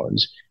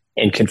microphones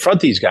and confront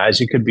these guys,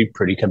 it could be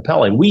pretty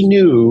compelling. We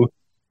knew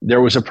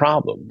there was a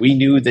problem. We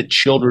knew that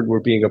children were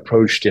being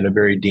approached in a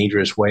very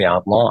dangerous way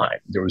online.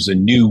 There was a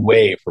new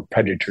way for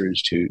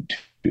predators to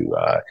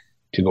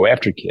go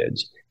after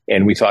kids.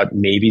 And we thought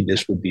maybe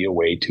this would be a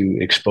way to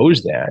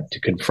expose that, to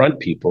confront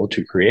people,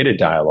 to create a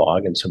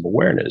dialogue and some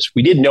awareness.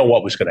 We didn't know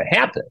what was going to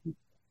happen.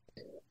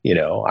 You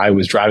know, I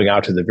was driving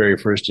out to the very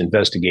first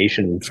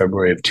investigation in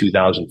February of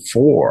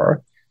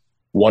 2004,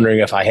 wondering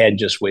if I had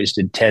just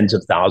wasted tens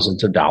of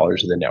thousands of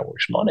dollars of the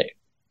network's money.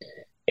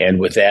 And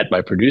with that,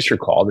 my producer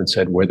called and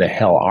said, "Where the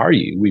hell are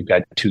you? We've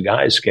got 2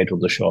 guys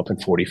scheduled to show up in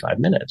 45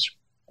 minutes.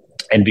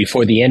 And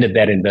before the end of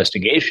that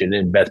investigation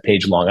in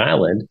Bethpage, Long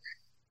Island,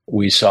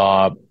 we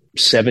saw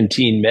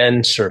 17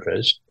 men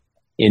surface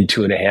in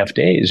 2.5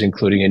 days,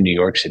 including a New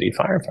York City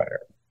firefighter.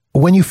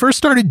 When you first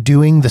started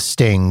doing the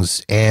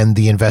stings and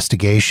the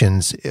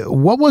investigations,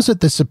 what was it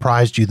that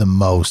surprised you the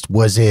most?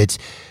 Was it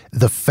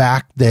the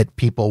fact that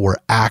people were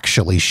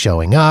actually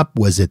showing up?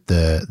 Was it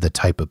the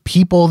type of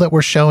people that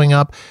were showing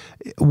up?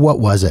 What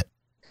was it?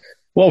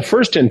 Well,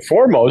 first and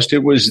foremost,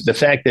 it was the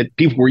fact that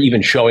people were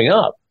even showing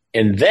up.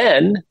 And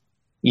then,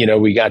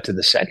 we got to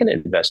the second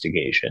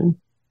investigation.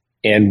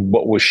 And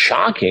what was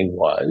shocking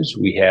was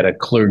we had a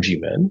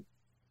clergyman,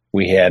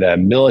 we had a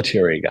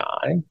military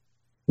guy,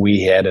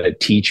 we had a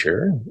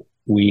teacher,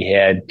 we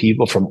had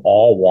people from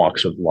all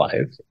walks of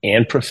life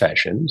and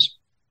professions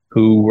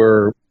who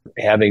were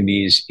having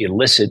these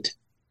illicit,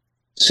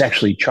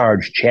 sexually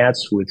charged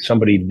chats with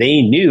somebody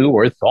they knew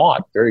or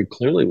thought very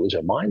clearly was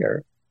a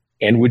minor,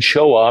 and would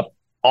show up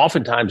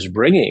oftentimes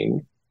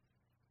bringing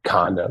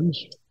condoms,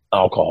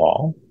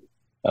 alcohol,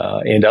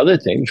 and other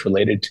things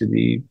related to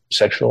the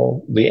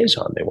sexual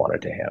liaison they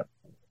wanted to have.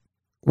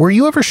 Were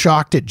you ever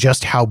shocked at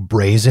just how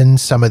brazen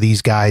some of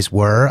these guys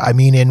were? I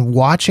mean, in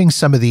watching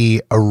some of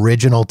the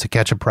original To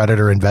Catch a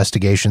Predator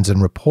investigations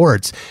and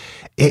reports,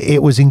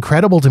 it was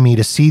incredible to me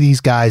to see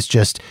these guys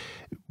just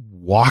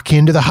walk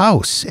into the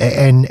house,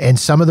 and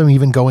some of them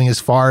even going as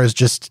far as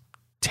just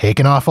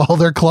taking off all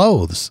their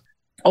clothes.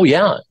 Oh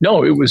yeah,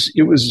 no, it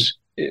was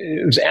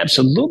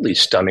absolutely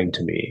stunning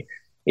to me.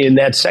 In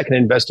that second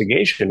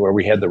investigation where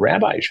we had the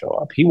rabbi show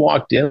up, he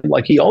walked in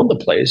like he owned the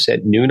place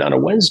at noon on a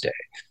Wednesday.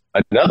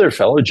 Another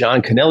fellow,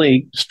 John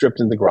Kennelly, stripped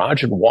in the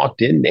garage and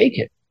walked in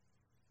naked.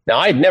 Now,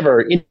 I'd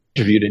never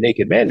interviewed a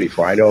naked man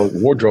before. I know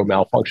wardrobe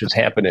malfunctions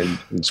happen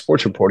in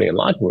sports reporting and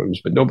locker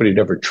rooms, but nobody had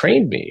ever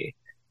trained me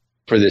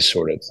for this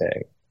sort of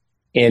thing.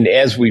 And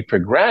as we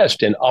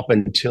progressed and up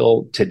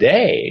until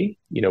today,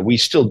 we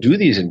still do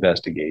these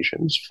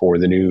investigations for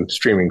the new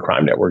streaming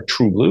crime network,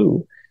 True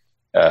Blue,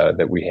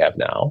 that we have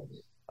now.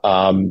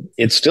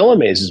 It still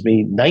amazes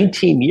me,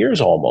 19 years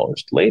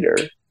almost later,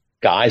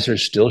 guys are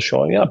still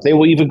showing up. They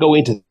will even go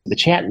into the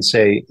chat and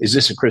say, is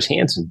this a Chris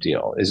Hansen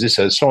deal? Is this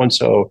a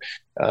so-and-so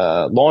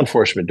law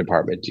enforcement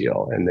department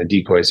deal? And the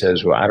decoy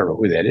says, well, I don't know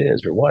who that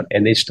is or what.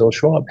 And they still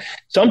show up.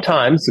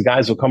 Sometimes the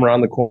guys will come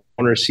around the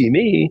corner, see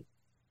me,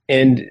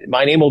 and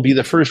my name will be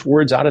the first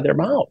words out of their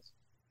mouth.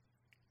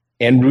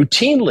 And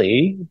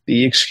routinely,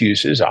 the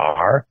excuses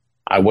are,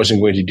 I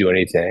wasn't going to do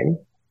anything.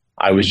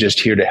 I was just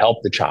here to help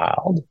the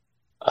child,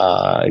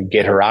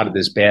 get her out of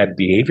this bad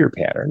behavior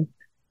pattern,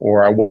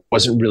 or I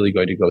wasn't really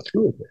going to go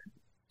through with it.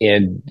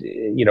 And,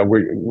 I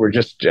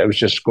was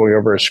just going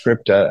over a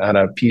script on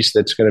a piece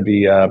that's going to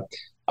be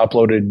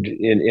uploaded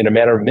in a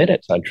matter of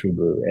minutes on True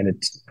Blue. And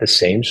it's the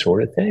same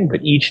sort of thing.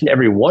 But each and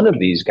every one of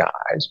these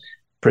guys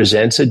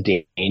presents a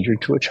danger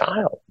to a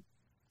child.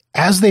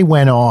 As they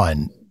went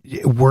on,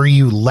 were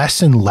you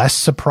less and less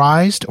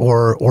surprised,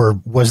 or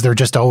was there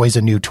just always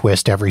a new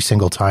twist every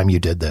single time you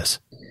did this?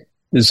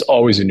 There's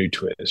always a new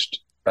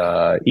twist,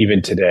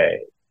 even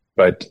today.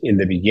 But in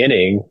the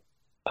beginning,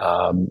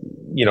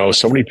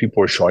 so many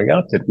people were showing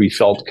up that we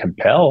felt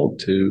compelled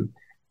to,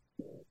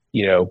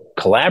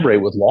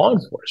 collaborate with law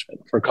enforcement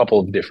for a couple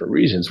of different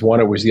reasons. One,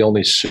 it was the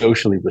only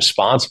socially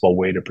responsible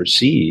way to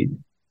proceed.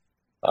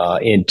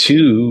 And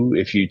two,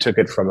 if you took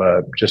it from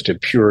just a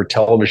pure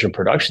television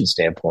production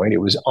standpoint, it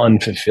was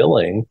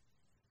unfulfilling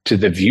to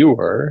the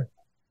viewer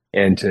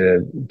and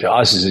to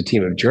us as a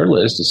team of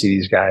journalists to see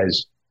these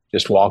guys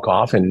just walk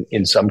off and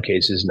in some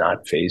cases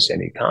not face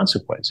any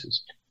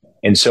consequences.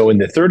 And so in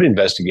the third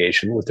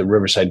investigation with the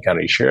Riverside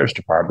County Sheriff's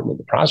Department and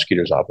the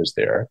prosecutor's office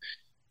there,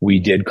 we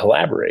did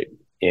collaborate.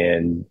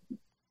 And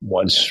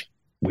once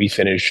we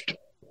finished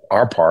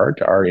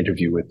our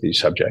interview with the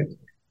subject,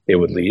 they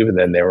would leave and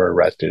then they were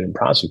arrested and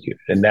prosecuted.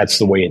 And that's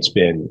the way it's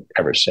been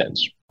ever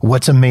since.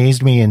 What's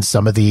amazed me in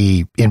some of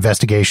the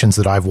investigations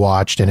that I've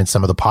watched and in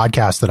some of the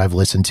podcasts that I've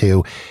listened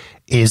to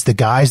is the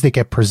guys that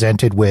get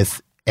presented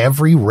with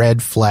every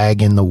red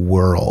flag in the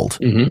world,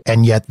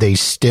 and yet they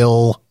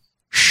still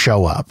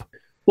show up.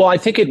 Well, I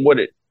think what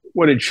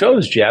it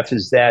shows, Jeff,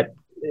 is that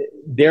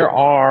there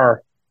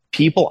are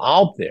people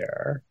out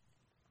there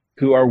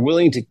who are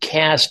willing to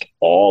cast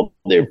all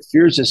their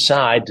fears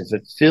aside to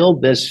fulfill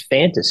this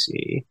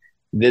fantasy,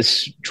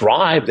 this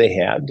drive they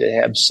have to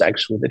have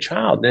sex with a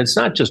child. And it's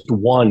not just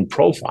one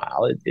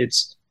profile.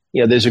 It's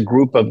there's a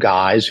group of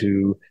guys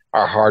who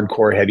are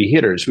hardcore heavy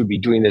hitters who'd be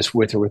doing this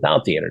with or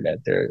without the internet.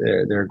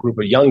 They're a group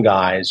of young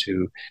guys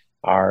who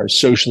are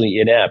socially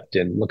inept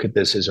and look at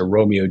this as a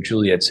Romeo and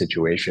Juliet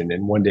situation.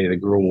 And one day the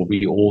girl will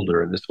be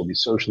older and this will be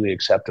socially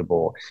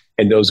acceptable.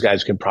 And those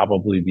guys can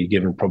probably be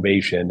given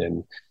probation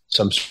and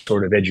some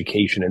sort of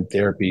education and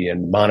therapy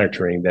and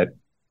monitoring that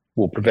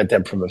will prevent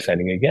them from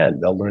offending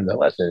again. They'll learn their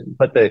lesson.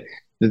 But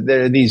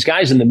there are these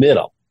guys in the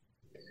middle,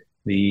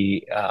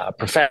 the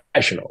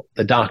professional,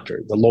 the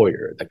doctor, the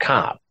lawyer, the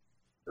cop,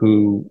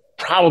 who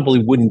probably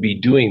wouldn't be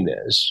doing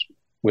this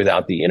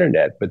without the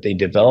internet, but they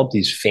develop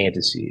these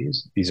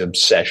fantasies, these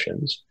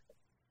obsessions,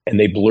 and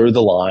they blur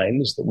the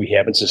lines that we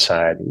have in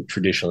society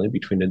traditionally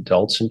between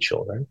adults and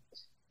children.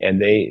 And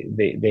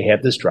they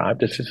have this drive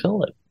to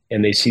fulfill it.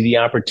 And they see the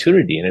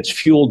opportunity, and it's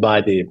fueled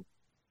by the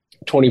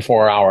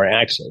 24-hour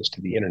access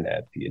to the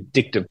internet, the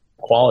addictive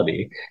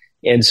quality,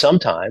 and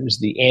sometimes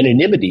the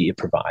anonymity it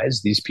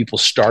provides. These people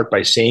start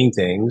by saying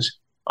things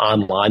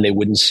online they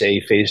wouldn't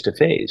say face to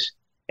face,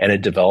 and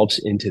it develops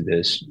into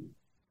this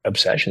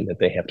obsession that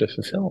they have to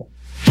fulfill.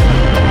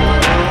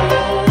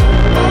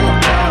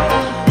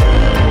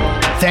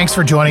 Thanks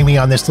for joining me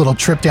on this little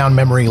trip down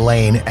memory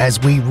lane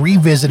as we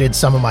revisited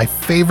some of my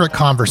favorite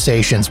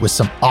conversations with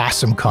some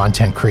awesome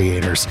content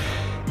creators.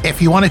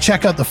 If you want to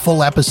check out the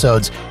full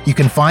episodes, you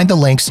can find the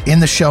links in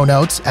the show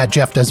notes at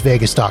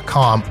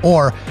jeffdoesvegas.com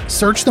or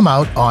search them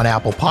out on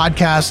Apple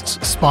Podcasts,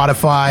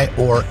 Spotify,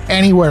 or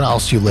anywhere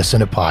else you listen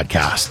to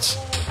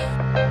podcasts.